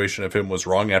pre-draft evaluation of him was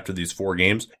wrong after these 4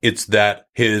 games, it's that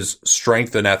his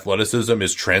strength and athleticism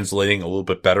is translating a little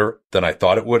bit better than I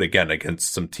thought it would, again,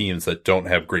 against some teams that don't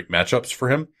have great matchups for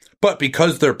him. But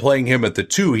because they're playing him at the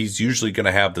 2, he's usually going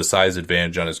to have the size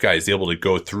advantage on his guy. He's able to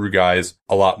go through guys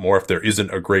a lot more if there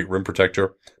isn't a great rim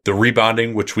protector. The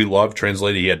rebounding, which we love,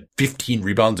 translated, he had 15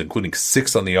 rebounds, including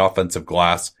 6 on the offensive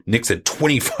glass. Knicks had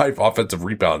 25 offensive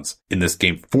rebounds in this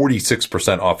game,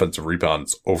 46% offensive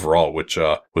rebounds overall, which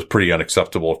was pretty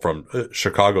unacceptable from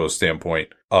Chicago's standpoint.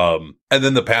 And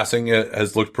then the passing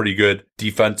has looked pretty good.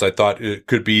 Defense, I thought it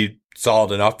could be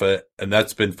solid enough, and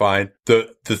that's been fine.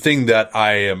 The thing that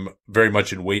I am very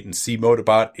much in wait and see mode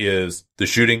about is the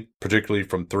shooting, particularly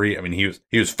from three. I mean, he was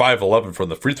 5-11 from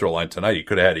the free throw line tonight. He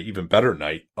could have had an even better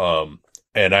night.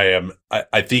 And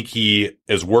I think he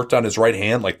has worked on his right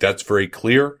hand. Like, that's very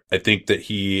clear. I think that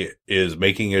he is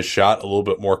making his shot a little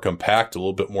bit more compact, a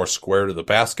little bit more square to the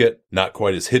basket, not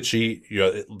quite as hitchy.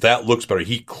 That looks better.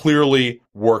 He clearly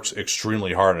works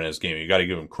extremely hard on his game. You got to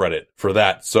give him credit for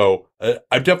that. So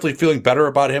I'm definitely feeling better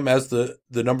about him as the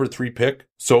number 3 pick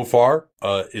so far.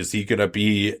 Is he going to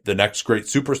be the next great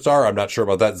superstar? I'm not sure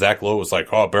about that. Zach Lowe was like,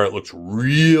 oh, Barrett looks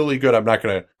really good. I'm not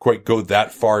going to quite go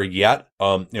that far yet.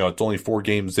 It's only 4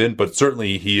 games in, but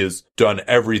certainly he has done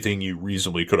everything you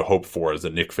reasonably could have hoped for as a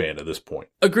Knick fan at this point.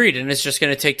 Agreed. And it's just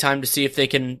going to take time to see if they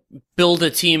can build a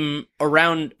team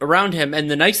around him. And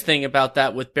the nice thing about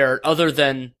that with Barrett, other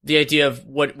than the idea of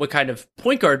what kind of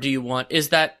point guard do you want, is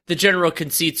that the general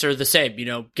conceits are the same,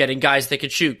 getting guys that can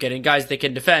shoot, getting guys that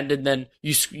can defend, and then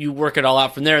you work it all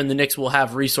out from there. And the Knicks will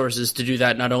have resources to do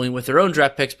that, not only with their own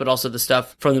draft picks, but also the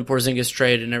stuff from the Porzingis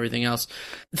trade and everything else.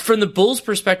 From the Bulls'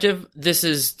 perspective, this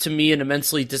is, to me, an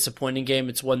immensely disappointing game.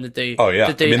 It's one that they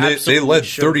they led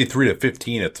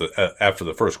 33-15 after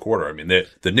the first quarter. I mean,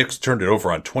 the Knicks turned it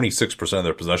over on 26% of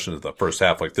their possessions in the first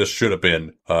half. Like, this should have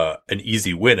been an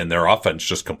easy win, and their offense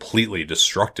just completely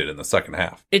destructed in the second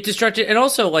half. It destructed, and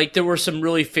also, like, there were some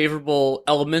really favorable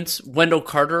elements. Wendell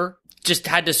Carter just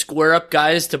had to square up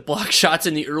guys to block shots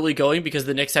in the early going because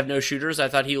the Knicks have no shooters. I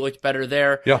thought he looked better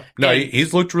there. Yeah, no,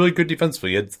 he's looked really good defensively.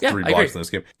 He had 3 blocks in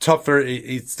this game. Tougher,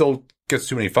 he still gets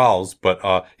too many fouls, but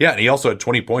and he also had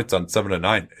 20 points on 7 of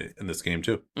 9 in this game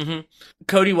too. Mm-hmm.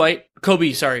 Kobe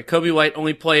White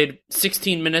only played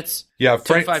 16 minutes. Yeah,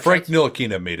 Frank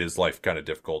Ntilikina made his life kind of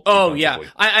difficult. Oh yeah,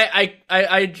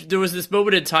 I there was this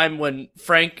moment in time when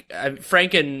Frank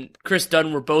and Chris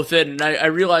Dunn were both in, and I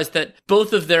realized that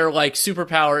both of their like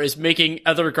superpower is making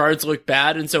other guards look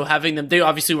bad, and so having them, they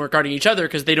obviously weren't guarding each other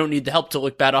because they don't need the help to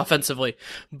look bad offensively.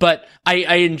 But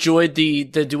I enjoyed the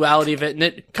duality of it, and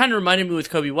it kind of reminded me with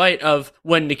Kobe White of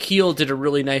when Nikhil did a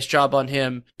really nice job on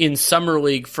him in Summer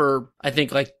League for I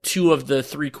think like 2 of the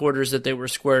 3 quarters that they were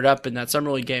squared up in that Summer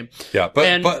League game. Yeah,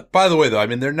 but by the way, though, I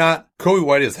mean, they're not. Kobe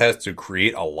White has to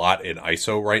create a lot in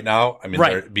ISO right now. I mean,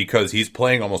 because he's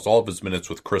playing almost all of his minutes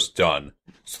with Chris Dunn,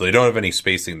 so they don't have any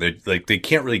spacing. They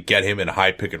can't really get him in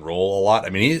high pick and roll a lot. I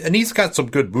mean, he's got some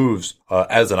good moves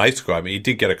as an ISO. I mean, he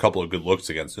did get a couple of good looks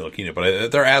against Ntilikina,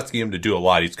 but they're asking him to do a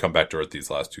lot. He's come back to earth these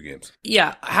last 2 games.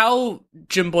 Yeah, how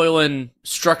Jim Boylan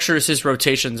structures his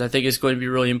rotations, I think, is going to be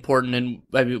really important. And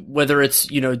I mean, whether it's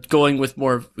going with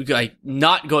more of, like,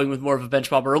 not going with more of a bench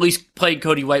mob, or at least playing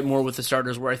Cody White more with the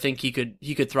starters, where I think he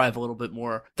could thrive a little bit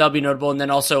more. That'll be notable. And then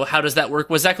also, how does that work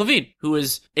with Zach LaVine, who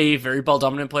is a very ball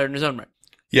dominant player in his own right?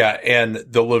 Yeah, and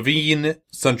the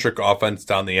LaVine-centric offense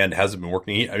down the end hasn't been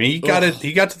working. I mean, he got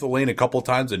to the lane a couple of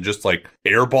times and just like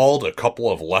airballed a couple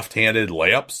of left-handed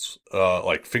layups,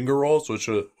 like finger rolls, which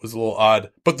was a little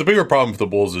odd. But the bigger problem with the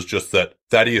Bulls is just that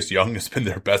Thaddeus Young has been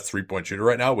their best 3-point shooter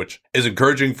right now, which is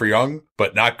encouraging for Young,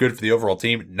 but not good for the overall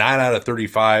team. 9 out of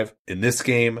 35 in this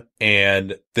game,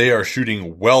 and they are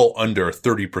shooting well under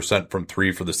 30% from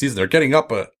 3 for the season. They're getting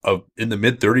up in the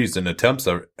mid-30s in attempts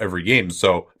every game.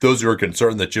 So those who are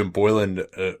concerned that Jim Boylan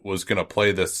was going to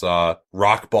play this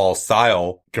rock ball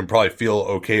style can probably feel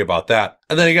okay about that.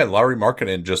 And then again, Lauri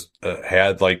Markkanen just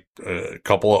had like a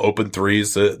couple of open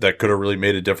threes that could have really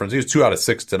made a difference. He was 2 out of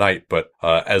 6 tonight, but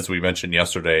as we mentioned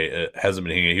yesterday, it hasn't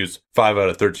been hitting. He was 5 out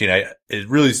of 13. It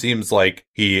really seems like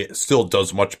he still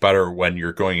does much better when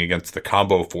you're going against the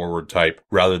combo forward type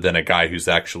rather than a guy who's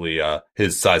actually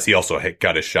his size. He also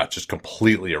got his shot just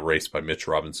completely erased by Mitch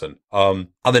Robinson. On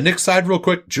the Knicks side, real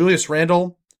quick, Julius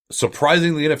Randle,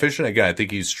 surprisingly inefficient. Again, I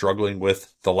think he's struggling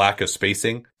with the lack of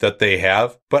spacing that they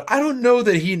have, but I don't know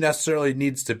that he necessarily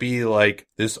needs to be like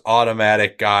this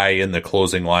automatic guy in the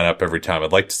closing lineup every time.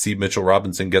 I'd like to see Mitchell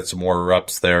Robinson get some more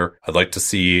reps there. I'd like to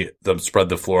see them spread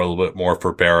the floor a little bit more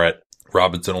for Barrett.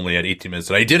 Robinson only had 18 minutes.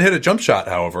 And he did hit a jump shot,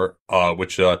 however,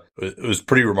 which it was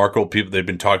pretty remarkable. They've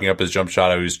been talking up his jump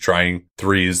shot. He was trying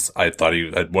threes. I thought he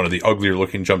had one of the uglier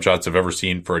looking jump shots I've ever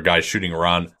seen for a guy shooting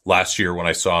around last year when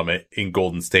I saw him in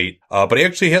Golden State. But he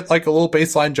actually hit like a little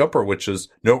baseline jumper, which is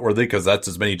noteworthy because that's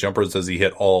as many jumpers as he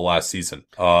hit all last season.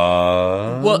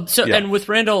 And with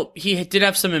Randle, he did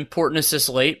have some important assists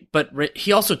late, but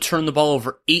he also turned the ball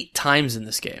over 8 times in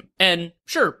this game. And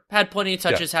Sure. Had plenty of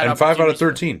touches, had and 5 out of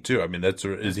opportunities. 13 too. I mean,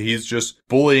 he's just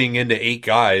bullying into 8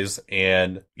 guys,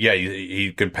 and yeah,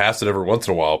 he can pass it every once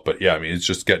in a while, but yeah, I mean, it's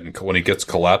just when he gets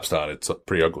collapsed on, it's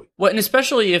pretty ugly. Well, and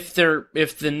especially if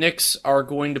the Knicks are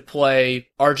going to play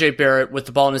RJ Barrett with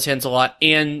the ball in his hands a lot,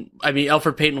 and I mean,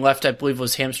 Elfrid Payton left, I believe,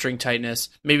 was hamstring tightness.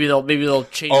 Maybe they'll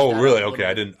change. Oh, that really? Okay,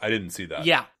 I didn't see that.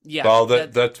 Yeah. Well,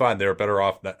 that's fine. They're better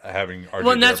off not having RJ.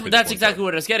 Well, and that's exactly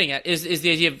what I was getting at. Is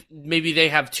the idea of maybe they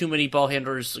have too many ball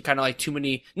handlers, kind of like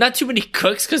not too many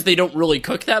cooks, because they don't really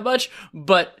cook that much,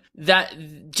 but that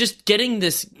just getting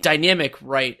this dynamic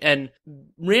right. And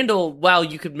Randall, while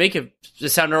you could make a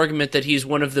sound argument that he's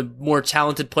one of the more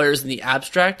talented players in the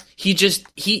abstract, he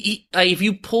if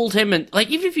you pulled him and like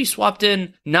even if you swapped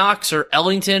in Knox or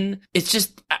Ellington, it's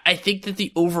just I think that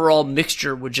the overall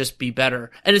mixture would just be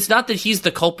better. And it's not that he's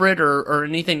the culprit or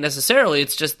anything necessarily.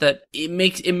 It's just that it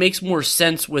makes more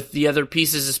sense with the other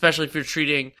pieces, especially if you're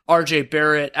treating RJ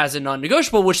Barrett as a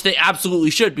non-negotiable, which they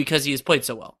absolutely should because he has played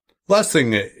so well. Last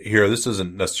thing here, this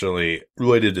isn't necessarily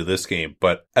related to this game,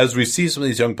 but as we see some of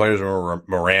these young players, remember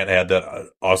Morant had that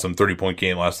awesome 30-point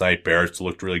game last night. Barrett's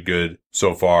looked really good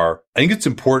so far. I think it's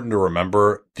important to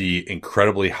remember the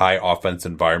incredibly high offense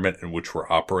environment in which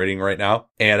we're operating right now.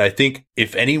 And I think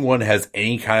if anyone has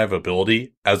any kind of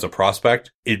ability as a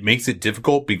prospect, it makes it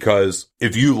difficult because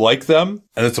if you like them,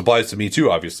 and this applies to me too,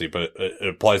 obviously, but it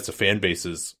applies to fan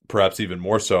bases perhaps even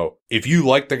more so. If you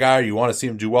like the guy or you want to see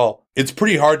him do well, it's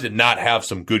pretty hard to not have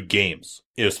some good games,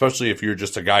 especially if you're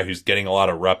just a guy who's getting a lot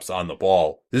of reps on the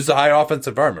ball. This is a high offense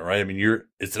environment, right? I mean,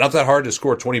 it's not that hard to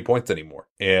score 20 points anymore.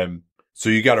 And so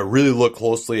you got to really look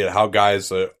closely at how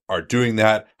guys are doing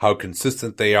that, how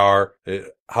consistent they are,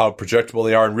 how projectable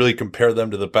they are, and really compare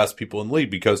them to the best people in the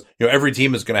league because, every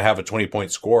team is going to have a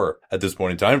 20-point scorer at this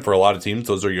point in time. For a lot of teams,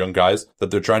 those are young guys that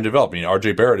they're trying to develop. I mean,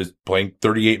 RJ Barrett is playing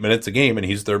 38 minutes a game and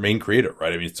he's their main creator,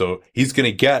 right? I mean, so he's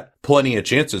going to get plenty of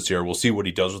chances here. We'll see what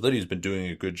he does with it. He's been doing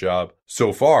a good job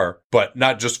so far, but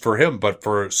not just for him, but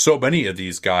for so many of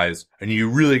these guys. And you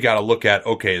really got to look at,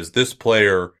 okay, is this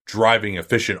player driving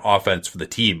efficient offense for the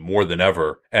team more than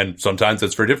ever? And sometimes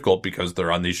it's very difficult because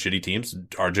they're on these shitty teams.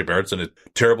 RJ Barrett's in a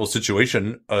terrible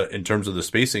situation in terms of the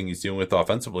spacing he's dealing with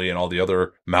offensively and all the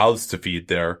other mouths to feed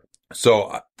there.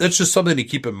 So that's just something to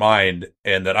keep in mind,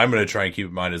 and that I'm going to try and keep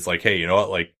in mind is like, hey, you know what?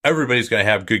 Like everybody's going to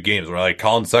have good games. Where like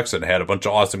Colin Sexton had a bunch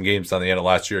of awesome games on the end of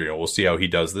last year. We'll see how he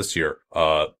does this year.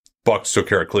 Bucks took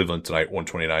care of Cleveland tonight,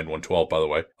 129-112, by the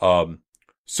way.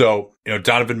 So,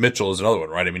 Donovan Mitchell is another one,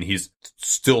 right? I mean, he's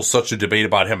still such a debate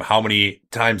about him, how many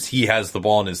times he has the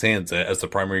ball in his hands as the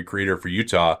primary creator for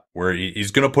Utah, where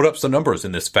he's going to put up some numbers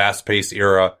in this fast-paced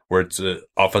era where its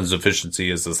offensive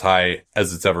efficiency is as high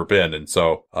as it's ever been. And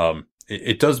so,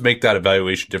 it does make that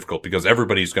evaluation difficult because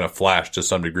everybody's going to flash to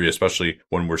some degree, especially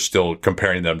when we're still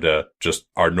comparing them to just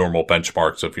our normal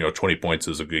benchmarks of, 20 points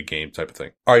is a good game type of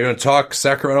thing. All right, you want to talk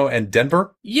Sacramento and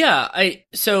Denver? Yeah,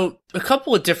 so a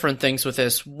couple of different things with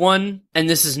this. One, and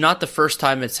this is not the first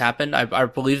time it's happened. I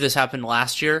believe this happened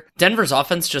last year. Denver's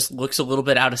offense just looks a little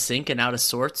bit out of sync and out of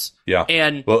sorts. Yeah.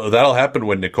 And well, that'll happen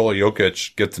when Nikola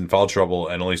Jokic gets in foul trouble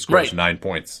and only scores 9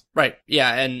 points. Right.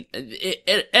 Yeah.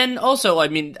 And also, I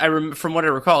mean, from what I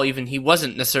recall, even he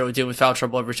wasn't necessarily dealing with foul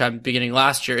trouble every time beginning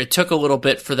last year. It took a little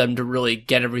bit for them to really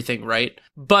get everything right.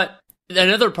 But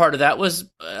another part of that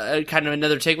was kind of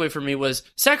another takeaway for me was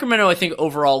Sacramento, I think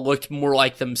overall looked more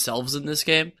like themselves in this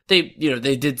game. They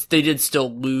did still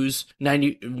lose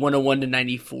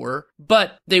 101-94,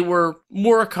 but they were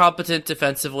more competent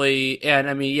defensively. And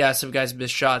I mean, yeah, some guys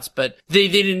missed shots, but they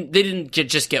didn't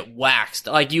just get waxed.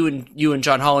 Like you and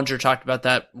John Hollinger talked about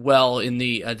that well in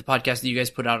the podcast that you guys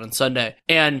put out on Sunday.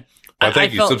 And I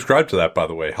think you subscribe to that, by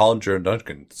the way. Hollinger and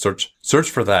Duncan. Search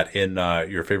for that in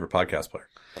your favorite podcast player.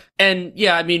 And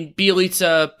yeah, I mean,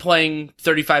 Bjelica playing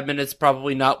 35 minutes,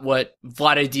 probably not what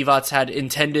Vlade Divac had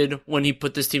intended when he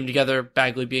put this team together,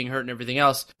 Bagley being hurt and everything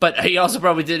else. But he also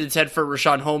probably did intend for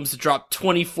Rashawn Holmes to drop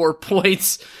 24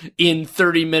 points in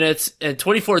 30 minutes and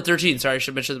 24-13. Sorry, I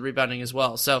should mention the rebounding as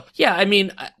well. So yeah, I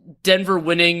mean, Denver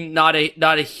winning, not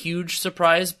a huge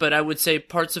surprise, but I would say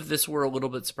parts of this were a little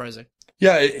bit surprising.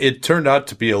 Yeah, it turned out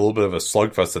to be a little bit of a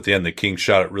slugfest at the end. The Kings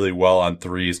shot it really well on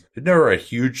threes. They're never a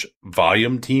huge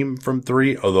volume team from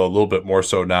three, although a little bit more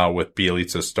so now with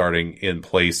Bjelica starting in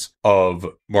place of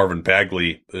Marvin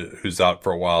Bagley, who's out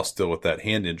for a while still with that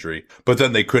hand injury. But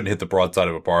then they couldn't hit the broadside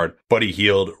of a barn. Buddy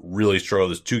Hield really struggled.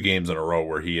 There's 2 games in a row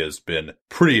where he has been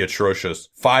pretty atrocious.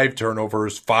 5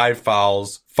 turnovers, 5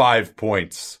 fouls, 5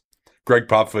 points. Greg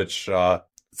Popovich,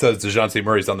 says DeJounte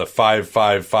Murray's on the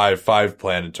 5-5-5-5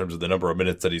 plan in terms of the number of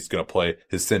minutes that he's going to play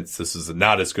his stints. This is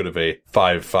not as good of a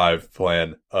 5-5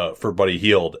 plan for Buddy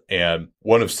Hield. And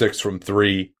 1 of 6 from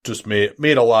 3, just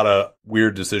made a lot of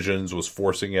weird decisions, was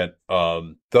forcing it.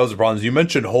 That was the problem. You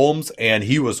mentioned Holmes, and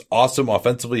he was awesome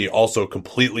offensively. He also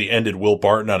completely ended Will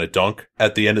Barton on a dunk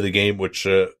at the end of the game, which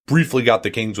briefly got the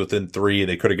Kings within 3.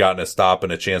 They could have gotten a stop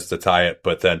and a chance to tie it,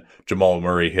 but then Jamal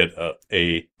Murray hit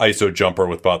a ISO jumper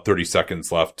with about 30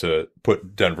 seconds left to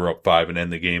put Denver up 5 and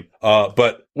end the game.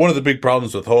 But one of the big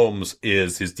problems with Holmes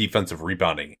is his defensive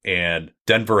rebounding, and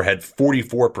Denver had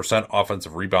 44%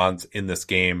 offensive rebounds in this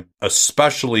game,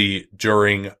 especially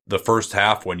during the first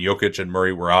half when Jokic and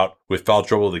Murray were out with foul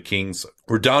trouble. The Kings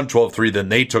were down 12-3. Then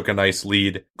they took a nice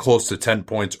lead, close to 10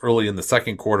 points early in the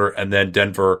second quarter. And then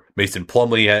Denver, Mason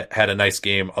Plumlee had a nice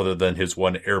game other than his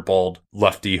one airballed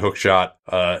lefty hook shot.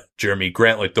 Jeremy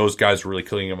Grant, like those guys were really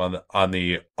killing him on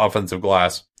the offensive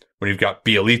glass. When you've got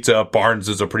Bielitsa, Barnes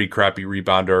is a pretty crappy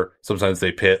rebounder. Sometimes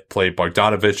they play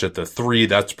Bogdanovic at the 3.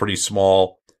 That's pretty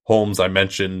small. Holmes, I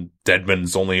mentioned,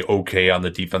 Dedmon's only okay on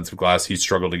the defensive glass. He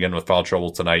struggled again with foul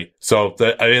trouble tonight. So,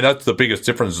 that's the biggest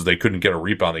difference is they couldn't get a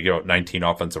rebound. They gave out 19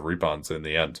 offensive rebounds in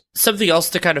the end. Something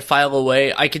else to kind of file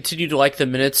away, I continue to like the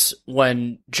minutes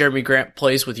when Jeremy Grant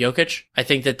plays with Jokic. I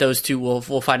think that those two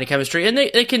will find a chemistry, and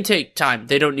they can take time.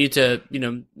 They don't need to,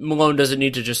 Malone doesn't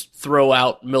need to just throw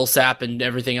out Millsap and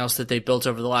everything else that they built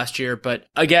over the last year. But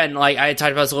again, like I had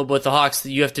talked about this a little bit with the Hawks,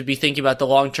 you have to be thinking about the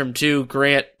long term too.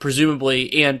 Grant,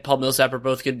 presumably, and Paul Millsap are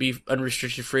both going to be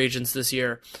unrestricted free agents this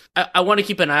year. I want to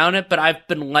keep an eye on it, but I've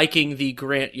been liking the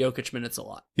Grant Jokic minutes a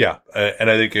lot. Yeah, and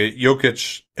I think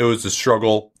Jokic, it was a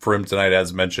struggle for him tonight,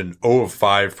 as mentioned, 0 of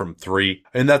 5 from 3.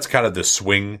 And that's kind of the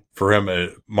swing for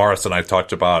him. Morris and I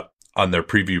talked about on their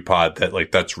preview pod that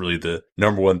that's really the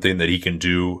number one thing that he can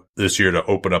do this year to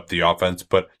open up the offense.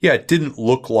 But yeah, it didn't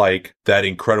look like that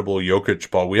incredible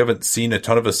Jokic ball. We haven't seen a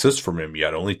ton of assists from him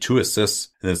yet, only 2 assists.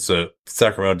 And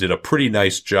Sacramento did a pretty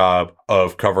nice job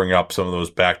of covering up some of those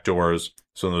backdoors,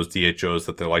 some of those DHOs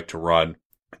that they like to run.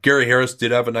 Gary Harris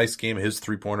did have a nice game. His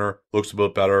 3-pointer looks a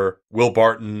bit better. Will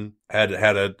Barton had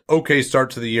an okay start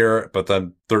to the year, but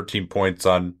then 13 points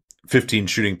on 15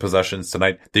 shooting possessions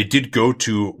tonight. They did go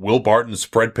to Will Barton's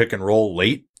spread pick and roll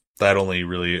late. That only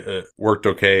really worked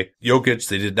okay. Jokic,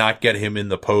 they did not get him in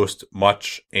the post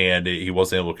much, and he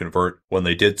wasn't able to convert when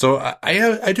they did. So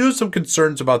I do have some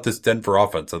concerns about this Denver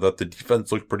offense. I thought the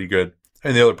defense looked pretty good.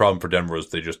 And the other problem for Denver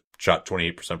was they just shot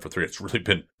 28% for 3. It's really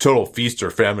been total feast or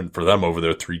famine for them over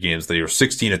their 3 games. They were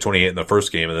 16 of 28 in the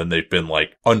first game, and then they've been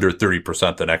like under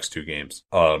 30% the next 2 games.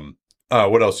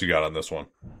 What else you got on this one?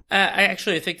 I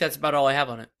think that's about all I have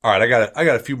on it. All right, I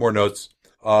got a few more notes.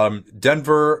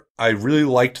 Denver, I really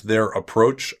liked their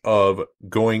approach of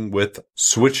going with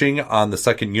switching on the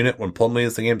second unit when Plumlee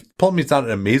is in the game. Plumlee's not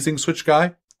an amazing switch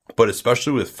guy, but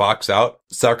especially with Fox out,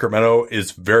 Sacramento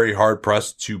is very hard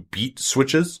pressed to beat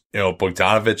switches.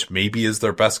 Bogdanovic maybe is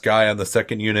their best guy on the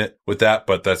second unit with that,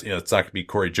 but that's, it's not going to be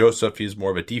Corey Joseph. He's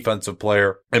more of a defensive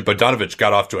player. And Bogdanovic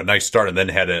got off to a nice start and then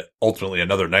had ultimately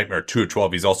another nightmare, 2 of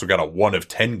 12. He's also got a 1 of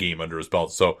 10 game under his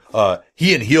belt. So,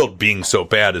 he and Hield being so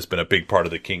bad has been a big part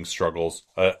of the Kings' struggles.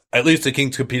 At least the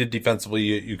Kings competed defensively.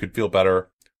 You could feel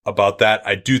better about that.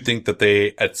 I do think that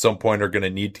they at some point are going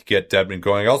to need to get Dedmon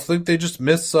going. I also think they just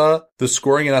miss the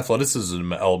scoring and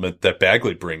athleticism element that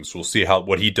Bagley brings. We'll see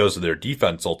what he does to their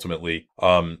defense ultimately.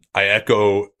 I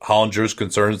echo Hollinger's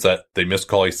concerns that they miss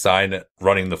Cauley Stein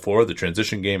running the floor. The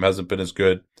transition game hasn't been as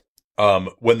good.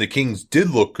 When the Kings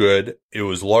did look good, it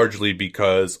was largely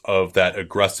because of that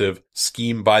aggressive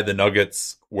scheme by the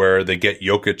Nuggets where they get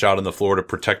Jokic out on the floor to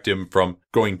protect him from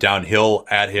going downhill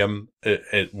at him,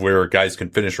 where guys can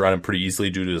finish around him pretty easily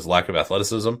due to his lack of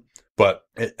athleticism. But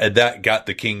that got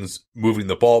the Kings moving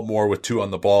the ball more with 2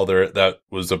 on the ball there. That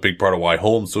was a big part of why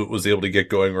Holmes was able to get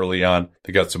going early on.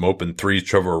 They got some open 3s.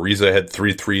 Trevor Ariza had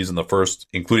 3 threes in the first,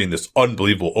 including this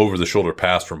unbelievable over-the-shoulder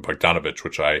pass from Bogdanovic,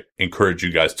 which I encourage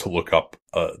you guys to look up.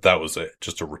 That was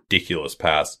just a ridiculous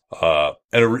pass. And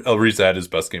Ariza had his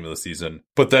best game of the season.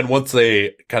 But then once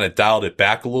they kind of dialed it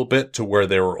back a little bit to where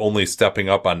they were only stepping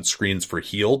up on screens for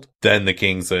Hield, then the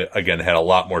Kings, again, had a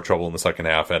lot more trouble in the second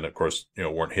half. And of course,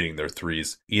 weren't hitting their 3s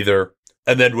either.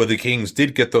 And then when the Kings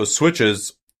did get those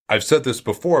switches, I've said this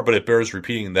before, but it bears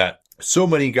repeating that so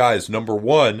many guys, number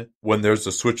one, when there's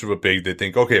a switch of a big, they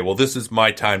think, okay, well, this is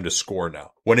my time to score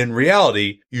now. When in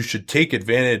reality, you should take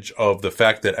advantage of the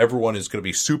fact that everyone is going to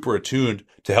be super attuned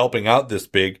to helping out this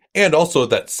big, and also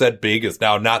that said big is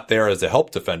now not there as a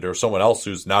help defender. Someone else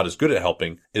who's not as good at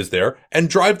helping is there, and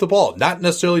drive the ball, not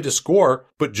necessarily to score,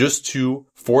 but just to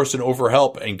force an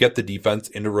overhelp and get the defense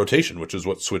into rotation, which is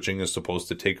what switching is supposed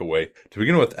to take away to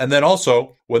begin with. And then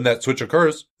also, when that switch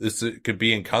occurs, this could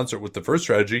be in concert with the first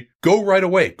strategy. Go right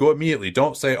away. Go immediately.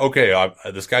 Don't say, okay,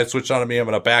 this guy switched on me. I'm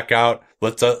going to back out.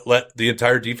 Let's let the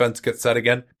entire defense get set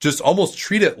again. Just almost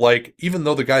treat it like, even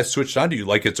though the guy switched onto you,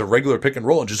 like it's a regular pick and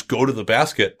roll, and just go to the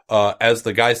basket as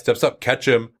the guy steps up, catch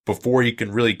him before he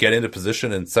can really get into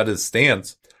position and set his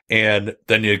stance. And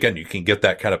then again, you can get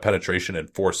that kind of penetration and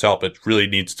force help. It really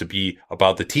needs to be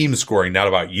about the team scoring, not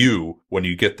about you when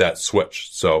you get that switch.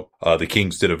 So the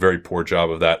Kings did a very poor job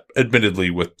of that, admittedly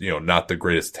with, not the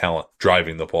greatest talent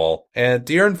driving the ball. And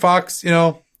De'Aaron Fox,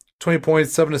 20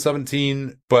 points, 7 to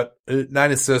 17, but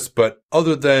 9 assists. But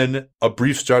other than a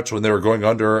brief stretch when they were going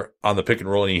under on the pick and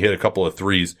roll and he hit a couple of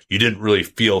threes, you didn't really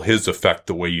feel his effect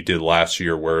the way you did last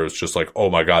year, where it was just like, oh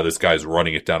my God, this guy's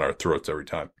running it down our throats every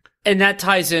time. And that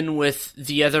ties in with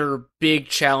the other big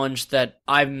challenge that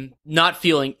I'm not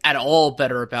feeling at all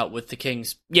better about with the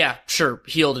Kings. Yeah, sure,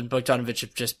 Hield and Bogdanovic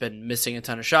have just been missing a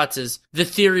ton of shots, is the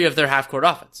theory of their half-court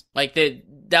offense. Like,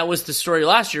 that was the story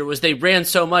last year, was they ran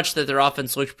so much that their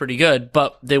offense looked pretty good,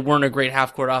 but they weren't a great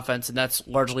half-court offense, and that's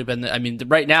largely been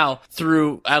right now,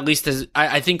 through, at least as,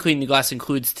 I think Cleaning the Glass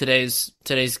includes today's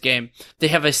game, they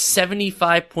have a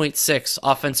 75.6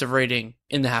 offensive rating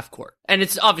in the half court. And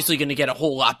it's obviously going to get a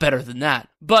whole lot better than that.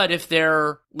 But if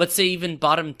they're, let's say, even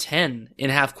bottom 10 in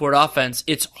half court offense,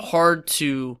 it's hard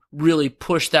to really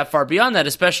push that far beyond that,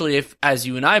 especially if, as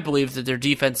you and I believe, that their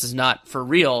defense is not for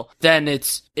real. Then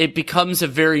it becomes a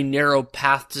very narrow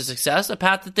path to success, a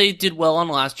path that they did well on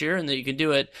last year and that you can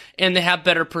do it. And they have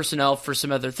better personnel for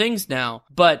some other things now,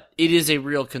 but it is a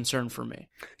real concern for me.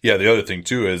 Yeah, the other thing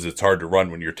too is it's hard to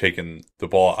run when you're taking the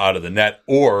ball out of the net,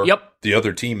 or the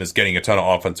other team is getting a ton of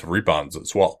offensive rebounds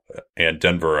as well. And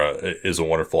Denver is a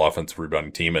wonderful offensive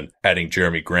rebounding team, and adding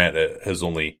Jeremy Grant has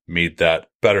only made that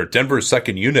better. Denver's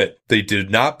second unit, they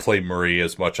did not play Murray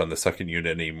as much on the second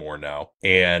unit anymore now.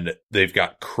 And they've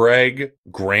got Craig,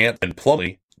 Grant, and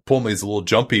Plumlee. Plumlee's a little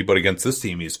jumpy, but against this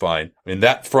team, he's fine. I mean,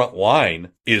 that front line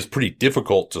is pretty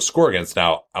difficult to score against.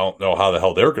 Now, I don't know how the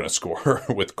hell they're going to score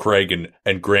with Craig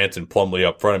and Grant and Plumlee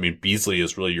up front. I mean, Beasley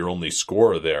is really your only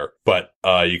scorer there, but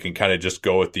you can kind of just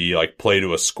go with the play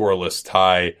to a scoreless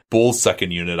tie Bulls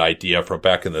second unit idea from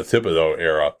back in the Thibodeau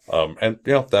era. And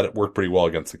that worked pretty well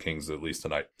against the Kings, at least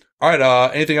tonight. All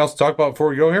right, anything else to talk about before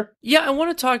we go here? Yeah, I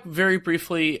want to talk very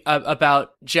briefly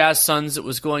about Jazz Suns that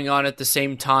was going on at the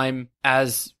same time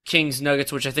as Kings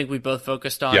Nuggets, which I think we both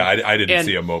focused on. Yeah, I didn't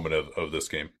see a moment of this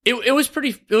game. It was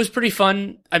pretty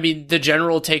fun. I mean, the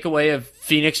general takeaway of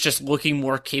Phoenix just looking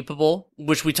more capable,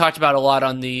 which we talked about a lot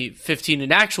on the 15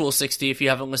 and actual 60, if you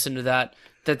haven't listened to that.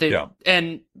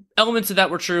 And elements of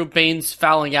that were true. Baines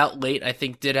fouling out late, I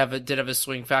think, did have a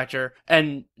swing factor.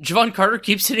 And Javon Carter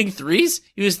keeps hitting threes.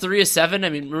 He was 3 of 7. I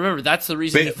mean, remember, that's the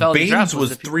reason he fell in the draft. Baines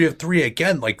was 3 of 3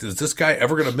 again. Like, is this guy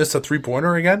ever going to miss a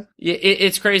 3-pointer again? Yeah,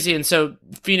 it's crazy. And so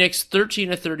Phoenix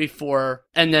 13 of 34,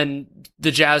 and then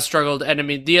the Jazz struggled. And I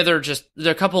mean, there are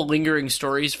a couple lingering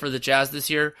stories for the Jazz this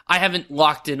year. I haven't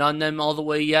locked in on them all the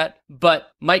way yet,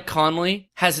 but Mike Conley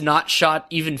has not shot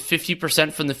even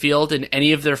 50% from the field in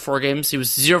any of their 4 games. He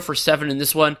was 0 for 7 in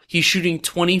this one. He's shooting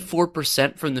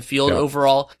 24% from the field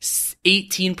overall,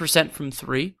 18% from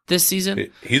 3 this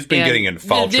season. He's been getting in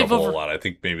foul trouble a lot. I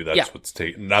think maybe that's what's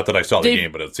taking, not that I saw the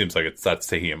game, but it seems like that's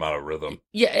taking him out of rhythm.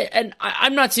 Yeah, and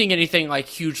I'm not seeing anything like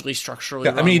hugely structurally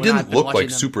wrong. I mean, he didn't look like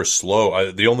super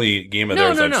slow. The only game of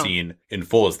theirs I've seen in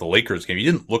full is the Lakers game. He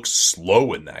didn't look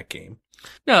slow in that game.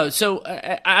 No, so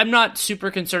I'm not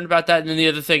super concerned about that. And then the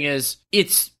other thing is,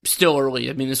 it's still early.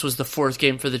 I mean, this was the 4th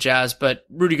game for the Jazz, but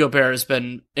Rudy Gobert has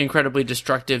been incredibly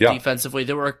destructive defensively.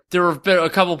 There were a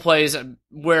couple plays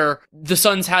where the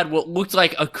Suns had what looked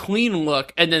like a clean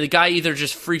look, and then the guy either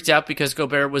just freaked out because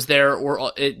Gobert was there,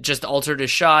 or it just altered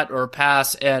his shot or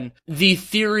pass. And the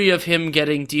theory of him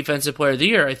getting Defensive Player of the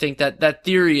Year, I think that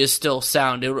theory is still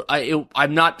sound.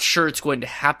 I'm not sure it's going to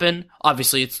happen.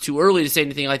 Obviously, it's too early to say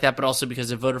anything like that, but also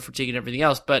because of voter fatigue and everything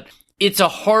else. But it's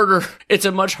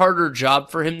a much harder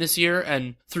job for him this year,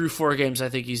 and through 4 games, I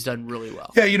think he's done really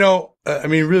well. Yeah, I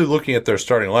mean, really looking at their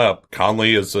starting lineup,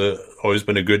 Conley has always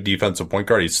been a good defensive point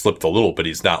guard. He's slipped a little, but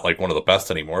he's not like one of the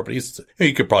best anymore. But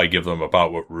you could probably give them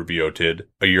about what Rubio did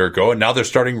a year ago. And now they're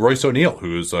starting Royce O'Neal,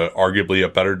 who's arguably a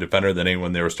better defender than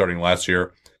anyone they were starting last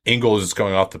year. Ingles is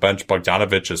coming off the bench.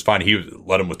 Bogdanovic is fine. He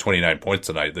led him with 29 points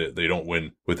tonight. They don't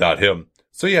win without him.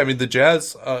 So yeah, I mean the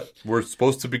Jazz were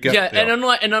supposed to be getting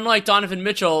unlike Donovan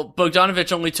Mitchell,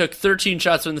 Bogdanovic only took 13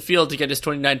 shots from the field to get his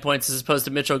 29 points as opposed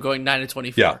to Mitchell going 9 of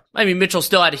 24. Yeah. I mean Mitchell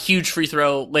still had a huge free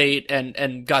throw late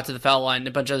and got to the foul line and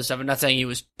a bunch of other stuff. I'm not saying he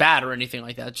was bad or anything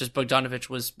like that. It's just Bogdanovic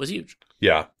was huge.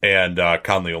 Yeah, and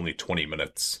Conley only 20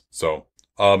 minutes. So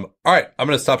all right, I'm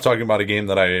going to stop talking about a game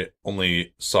that I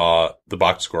only saw the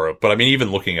box score of. But I mean, even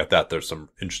looking at that, there's some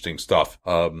interesting stuff.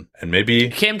 And maybe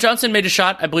Cam Johnson made a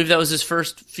shot. I believe that was his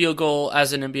first field goal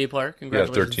as an NBA player.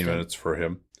 Congratulations. Yeah, 13 minutes for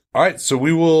him. All right, so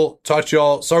we will talk to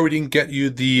y'all. Sorry we didn't get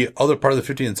you the other part of the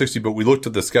 15 and 60, but we looked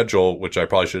at the schedule, which I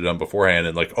probably should have done beforehand,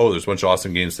 and like, oh, there's a bunch of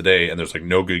awesome games today, and there's like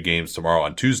no good games tomorrow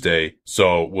on Tuesday.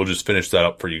 So we'll just finish that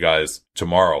up for you guys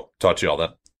tomorrow. Talk to y'all then.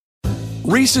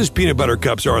 Reese's peanut butter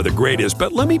cups are the greatest,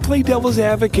 but let me play devil's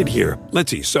advocate here. Let's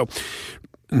see. So,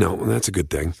 no, that's a good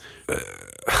thing.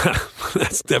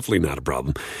 That's definitely not a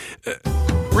problem.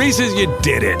 Reese's, you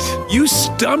did it. You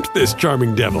stumped this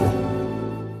charming devil.